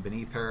laying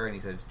beneath her, and he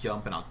says,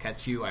 "Jump and I'll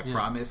catch you, I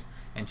promise."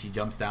 And she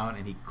jumps down,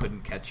 and he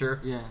couldn't catch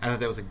her. Yeah, I thought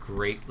that was a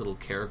great little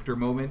character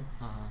moment.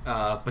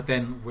 But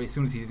then as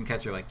soon as he didn't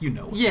catch her, like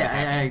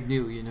I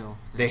knew,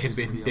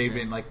 they've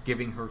been like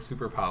giving her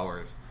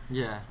superpowers.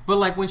 Yeah, but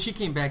like when she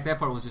came back, that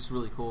part was just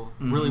really cool,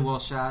 really well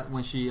shot.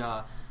 When she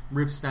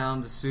rips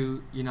down the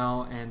suit,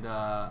 and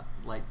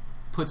like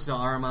puts the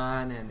arm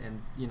on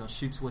and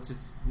shoots what's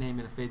his name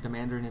in the face, the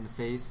Mandarin in the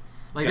face.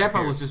 Like Guy that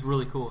part Pearce. was just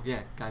really cool.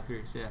 Yeah, Guy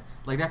Pearce. Yeah,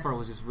 like that part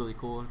was just really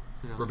cool.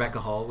 Rebecca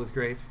Hall was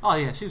great. Oh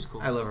yeah, she was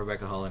cool. I love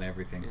Rebecca Hall and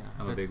everything. Yeah,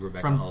 I'm a big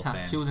Rebecca from Hall the town,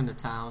 fan. she was in The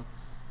Town.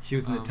 She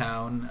was in The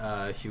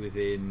Town. She was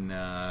in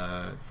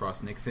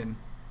Frost Nixon.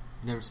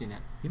 Never seen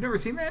that. You've never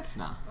seen that?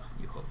 No. Oh,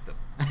 you host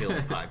a film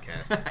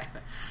podcast.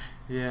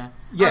 Yeah.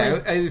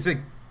 Yeah, it was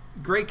a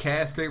great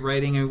cast, great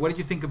writing. I mean, what did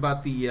you think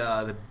about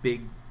the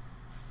big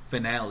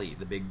finale,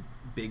 the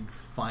big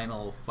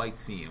final fight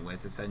scene when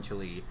it's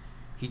essentially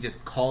he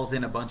just calls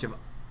in a bunch of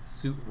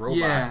suit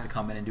robots to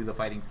come in and do the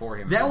fighting for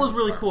him? That was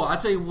really cool. I'll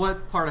tell you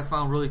what part I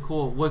found really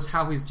cool was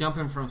how he's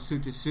jumping from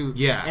suit to suit.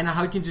 Yeah. And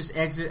how he can just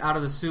exit out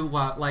of the suit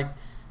while, like,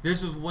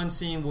 there's this one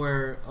scene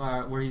where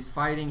he's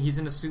fighting, he's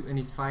in a suit and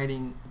he's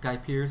fighting Guy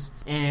Pearce,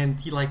 and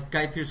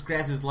Guy Pearce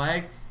grabs his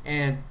leg,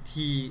 and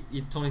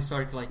Tony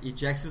Stark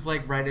ejects his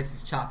leg right as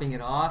he's chopping it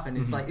off, and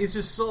it's it's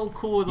just so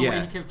cool the way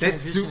he kept transitioning. That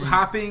suit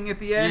hopping at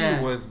the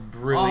end was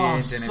brilliant. Oh,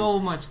 and so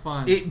much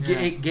fun.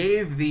 It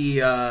gave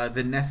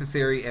the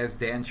necessary, as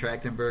Dan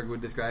Trachtenberg would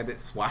describe it,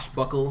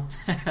 swashbuckle.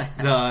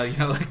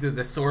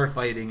 the sword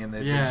fighting and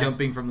the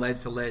jumping from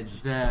ledge to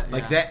ledge,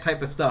 that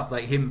type of stuff,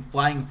 like him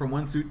flying from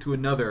one suit to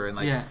another, and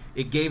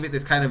it gave it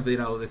this kind of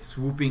this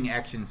swooping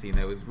action scene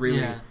that was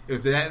really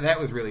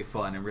that was really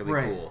fun and really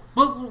cool.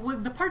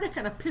 But the part that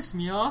kind of pissed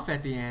me off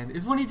at the end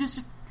is when he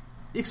just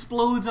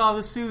explodes all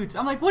the suits.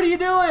 I'm like, what are you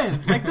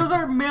doing? Like, those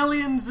are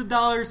millions of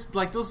dollars.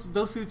 Like,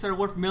 those suits are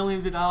worth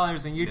millions of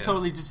dollars, and you're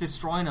totally just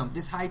destroying them.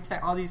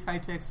 All these high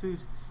tech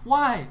suits.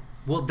 Why?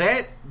 Well,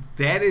 that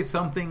is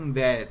something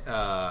that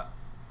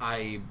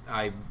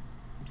I'm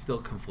still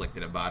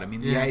conflicted about. I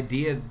mean, the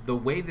idea, the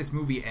way this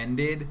movie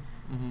ended,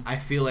 I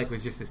feel like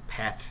was just this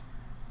pat.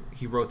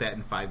 He wrote that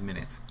in 5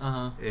 minutes.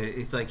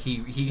 It's like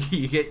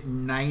he get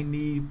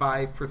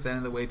 95%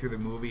 of the way through the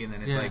movie, and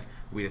then it's like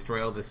we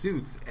destroy all the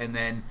suits, and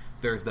then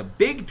there's the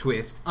big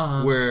twist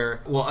where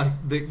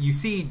you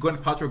see Gwyneth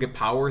Paltrow get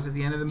powers at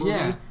the end of the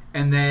movie,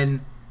 and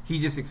then he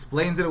just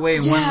explains it away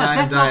in one line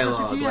of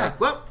dialogue. Like,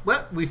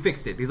 well, we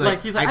fixed it. He's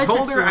like I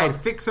told her I'd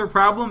fix her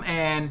problem,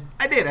 and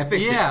I did. I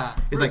fixed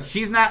it. It's like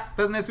she's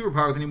doesn't have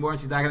superpowers anymore, and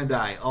she's not going to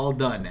die. All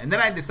done. And then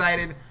I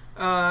decided,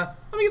 let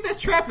me get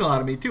that shrapnel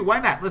out of me too. Why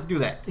not? Let's do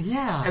that.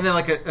 Yeah. And then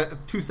a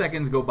 2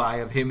 seconds go by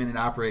of him in an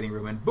operating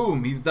room, and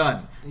boom, he's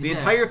done. The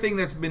entire thing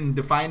that's been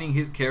defining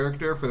his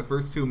character for the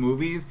first 2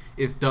 movies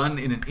is done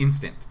in an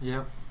instant.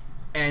 Yep.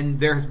 And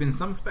there has been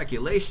some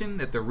speculation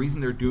that the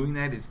reason they're doing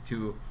that is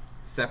to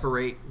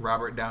separate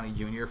Robert Downey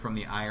Jr. from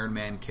the Iron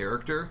Man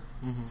character.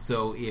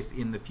 So if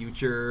in the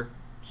future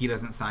he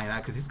doesn't sign on,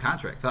 because his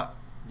contract's up.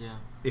 Yeah.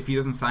 If he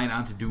doesn't sign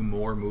on to do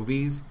more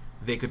movies,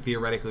 they could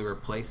theoretically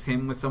replace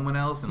him with someone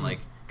else and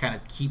kind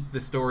of keep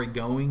the story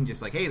going.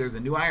 Just like, hey, there's a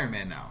new Iron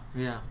Man now.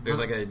 Yeah. There's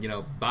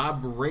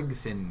Bob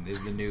Rigson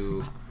is the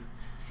new.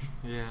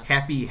 Yeah.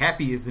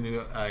 Happy is the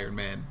new Iron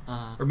Man.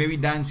 Or maybe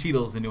Don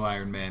Cheadle's the new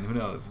Iron Man. Who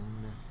knows?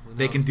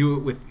 They can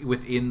do it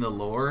within the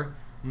lore.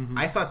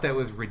 I thought that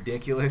was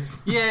ridiculous.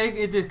 Yeah,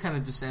 it did kind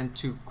of just end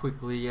too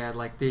quickly. Yeah,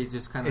 like they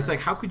just kind of. It's like,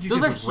 how could you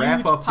just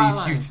wrap up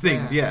these huge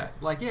things? Yeah.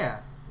 Like,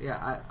 yeah,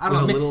 I don't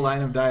know. With a little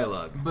line of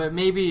dialogue. But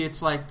maybe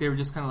it's like they were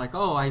just kind of like,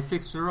 oh, I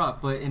fixed her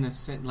up, but in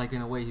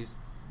a way, they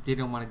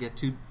didn't want to get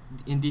too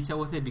in detail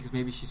with it because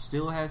maybe she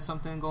still has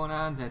something going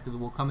on that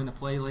will come into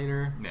play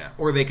later. Yeah,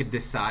 or they could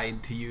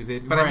decide to use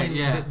it. But I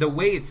mean, the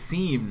way it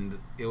seemed,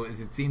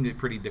 it seemed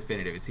pretty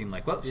definitive. It seemed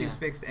like, well, she's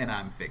fixed and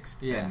I'm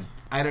fixed. Yeah, and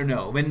I don't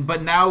know.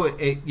 But now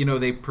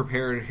they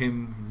prepared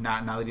him.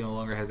 Now that he no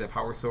longer has that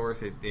power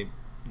source,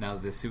 Now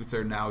the suits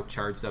are now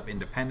charged up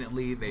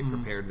independently. They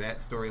prepared that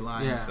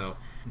storyline, Yeah. so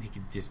he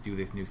could just do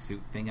this new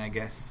suit thing, I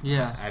guess.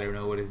 Yeah. I don't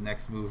know what his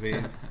next move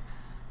is.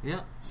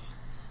 Yeah.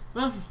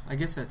 Well, I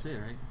guess that's it,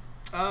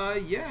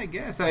 right? Yeah, I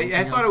guess. I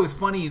Anything thought it else? was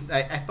funny.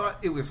 I thought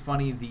it was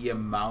funny the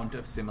amount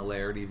of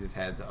similarities it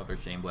has to other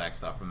Shane Black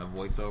stuff from the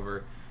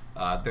voiceover.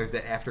 There's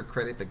that after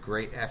credit, the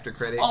great after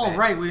credit. Oh, that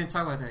right. We didn't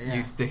talk about that.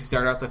 Yeah. they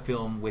start out the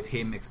film with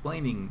him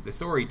explaining the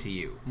story to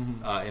you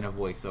Mm-hmm. in a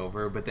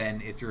voiceover, but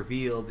then it's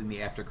revealed in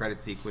the after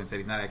credit sequence that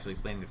he's not actually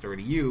explaining the story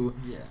to you.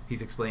 Yeah.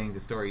 He's explaining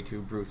the story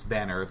to Bruce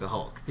Banner, the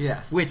Hulk.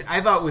 Yeah. Which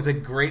I thought was a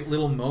great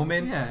little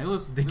moment. Yeah, it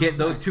was. To it get was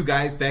those nice. two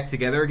guys back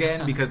together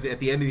again, because at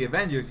the end of the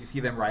Avengers, you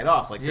see them ride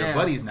off like they're Yeah.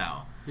 buddies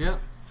now. Yep.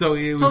 So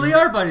it So was, they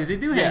are buddies. They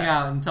do hang yeah.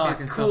 out and talk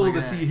It's and cool stuff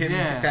like to that. see him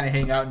Yeah. just kind of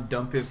hang out and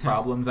dump his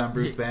problems on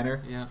Bruce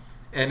Banner. Yeah.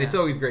 And it's Yeah.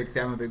 always great to see.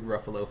 I'm a big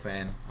Ruffalo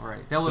fan. All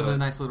right. That was So- a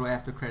nice little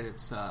after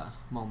credits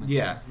moment.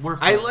 Yeah, Worth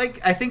I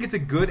it. think it's a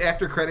good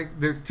after credit.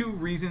 There's two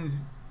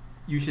reasons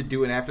you should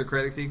do an after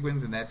credit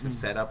sequence, and that's to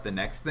set up the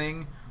next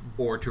thing,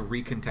 or to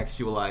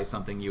recontextualize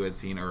something you had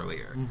seen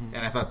earlier.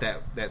 And I thought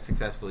that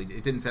successfully.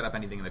 It didn't set up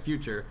anything in the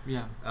future.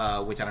 Yeah.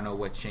 Which I don't know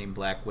what Shane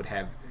Black would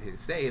have his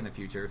say in the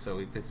future.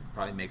 So this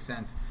probably makes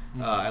sense.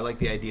 I like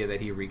the idea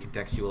that he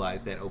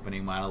recontextualized that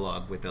opening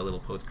monologue with a little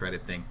post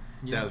credit thing.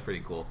 Yeah. That was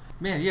pretty cool.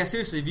 Man, yeah,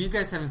 seriously, if you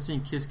guys haven't seen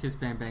Kiss Kiss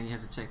Bang Bang, you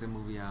have to check the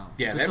movie out.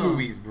 Yeah, Just that a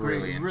movie's great,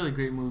 brilliant. really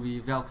great movie.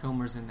 Val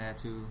Kilmer's in that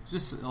too.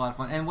 Just a lot of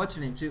fun. And what's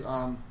your name too?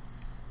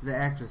 The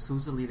actress.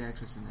 Who's the lead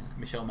actress in that?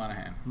 Michelle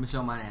Monaghan.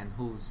 Michelle Monaghan,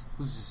 who's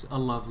just a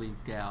lovely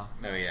gal.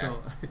 Oh, yeah.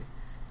 So,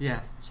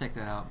 yeah, check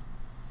that out.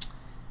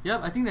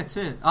 Yep, I think that's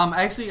it.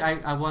 Actually,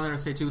 I wanted to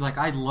say too, like,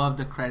 I love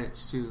the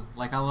credits too.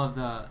 Like, I love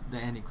the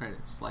ending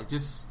credits. Like,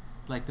 just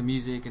like the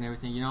music and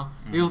everything. You know,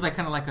 it was like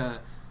kind of like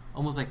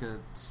almost like a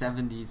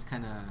 70s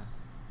kind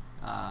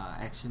of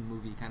action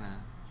movie kind of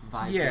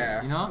vibe. Yeah. To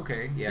it, you know.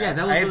 Okay. Yeah. Yeah,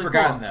 that was I had really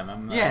forgotten cool. them.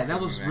 I'm not Yeah, that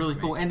coming was back really to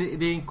me. cool, and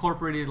they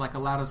incorporated like a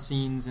lot of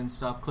scenes and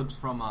stuff, clips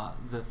from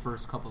the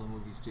first couple of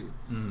movies too.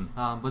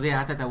 But yeah,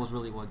 I thought that was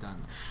really well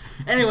done.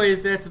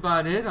 Anyways, that's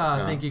about it.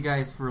 Thank you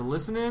guys for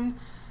listening.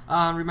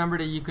 Remember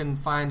that you can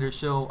find our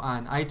show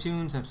on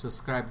iTunes and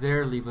subscribe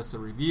there. Leave us a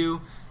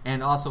review.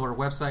 And also our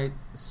website,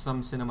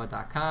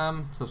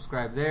 somecinema.com.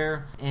 Subscribe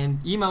there. And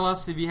email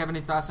us if you have any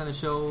thoughts on the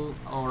show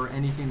or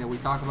anything that we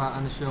talk about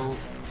on the show.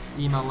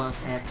 Email us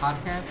at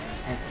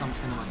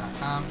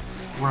podcast@somecinema.com.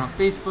 We're on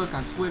Facebook,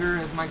 on Twitter,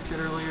 as Mike said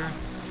earlier.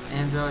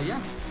 And yeah,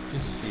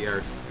 just See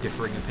our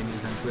differing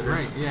opinions on Twitter.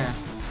 right, yeah.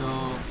 So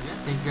yeah,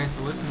 thank you guys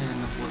for listening,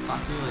 and we'll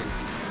talk to you later.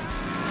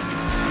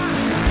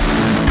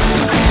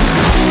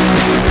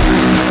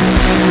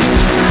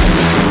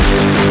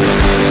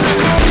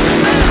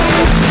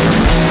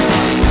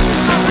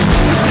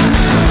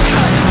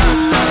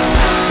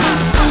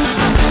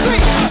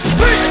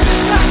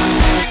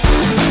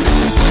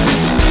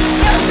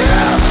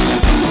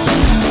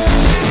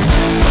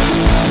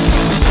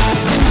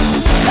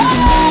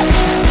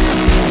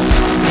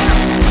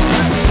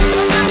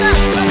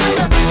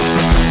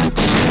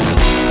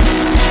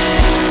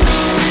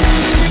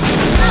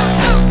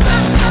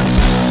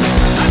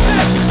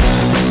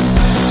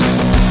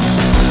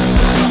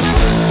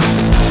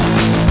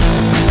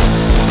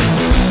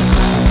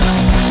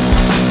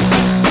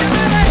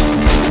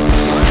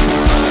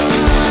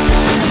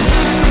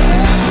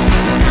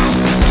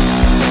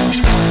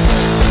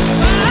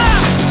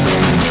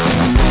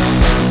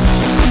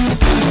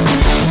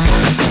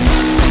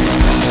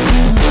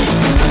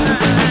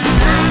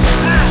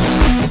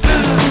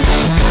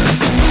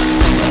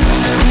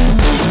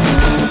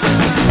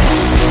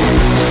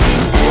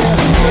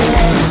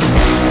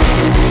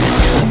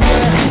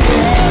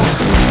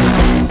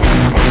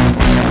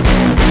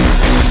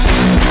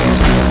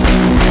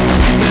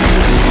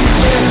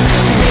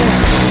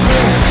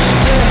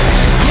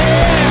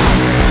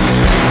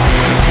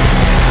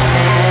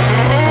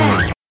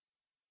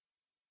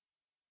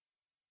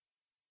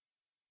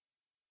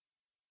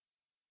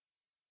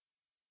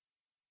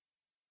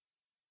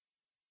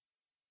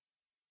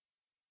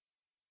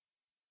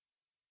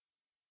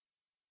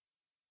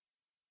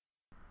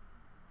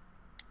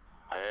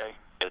 Hey,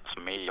 it's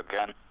me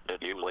again.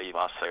 Did you leave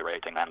us a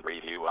rating and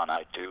review on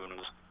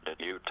iTunes? Did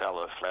you tell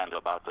a friend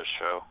about the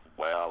show?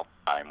 Well,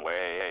 I'm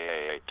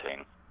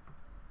waiting.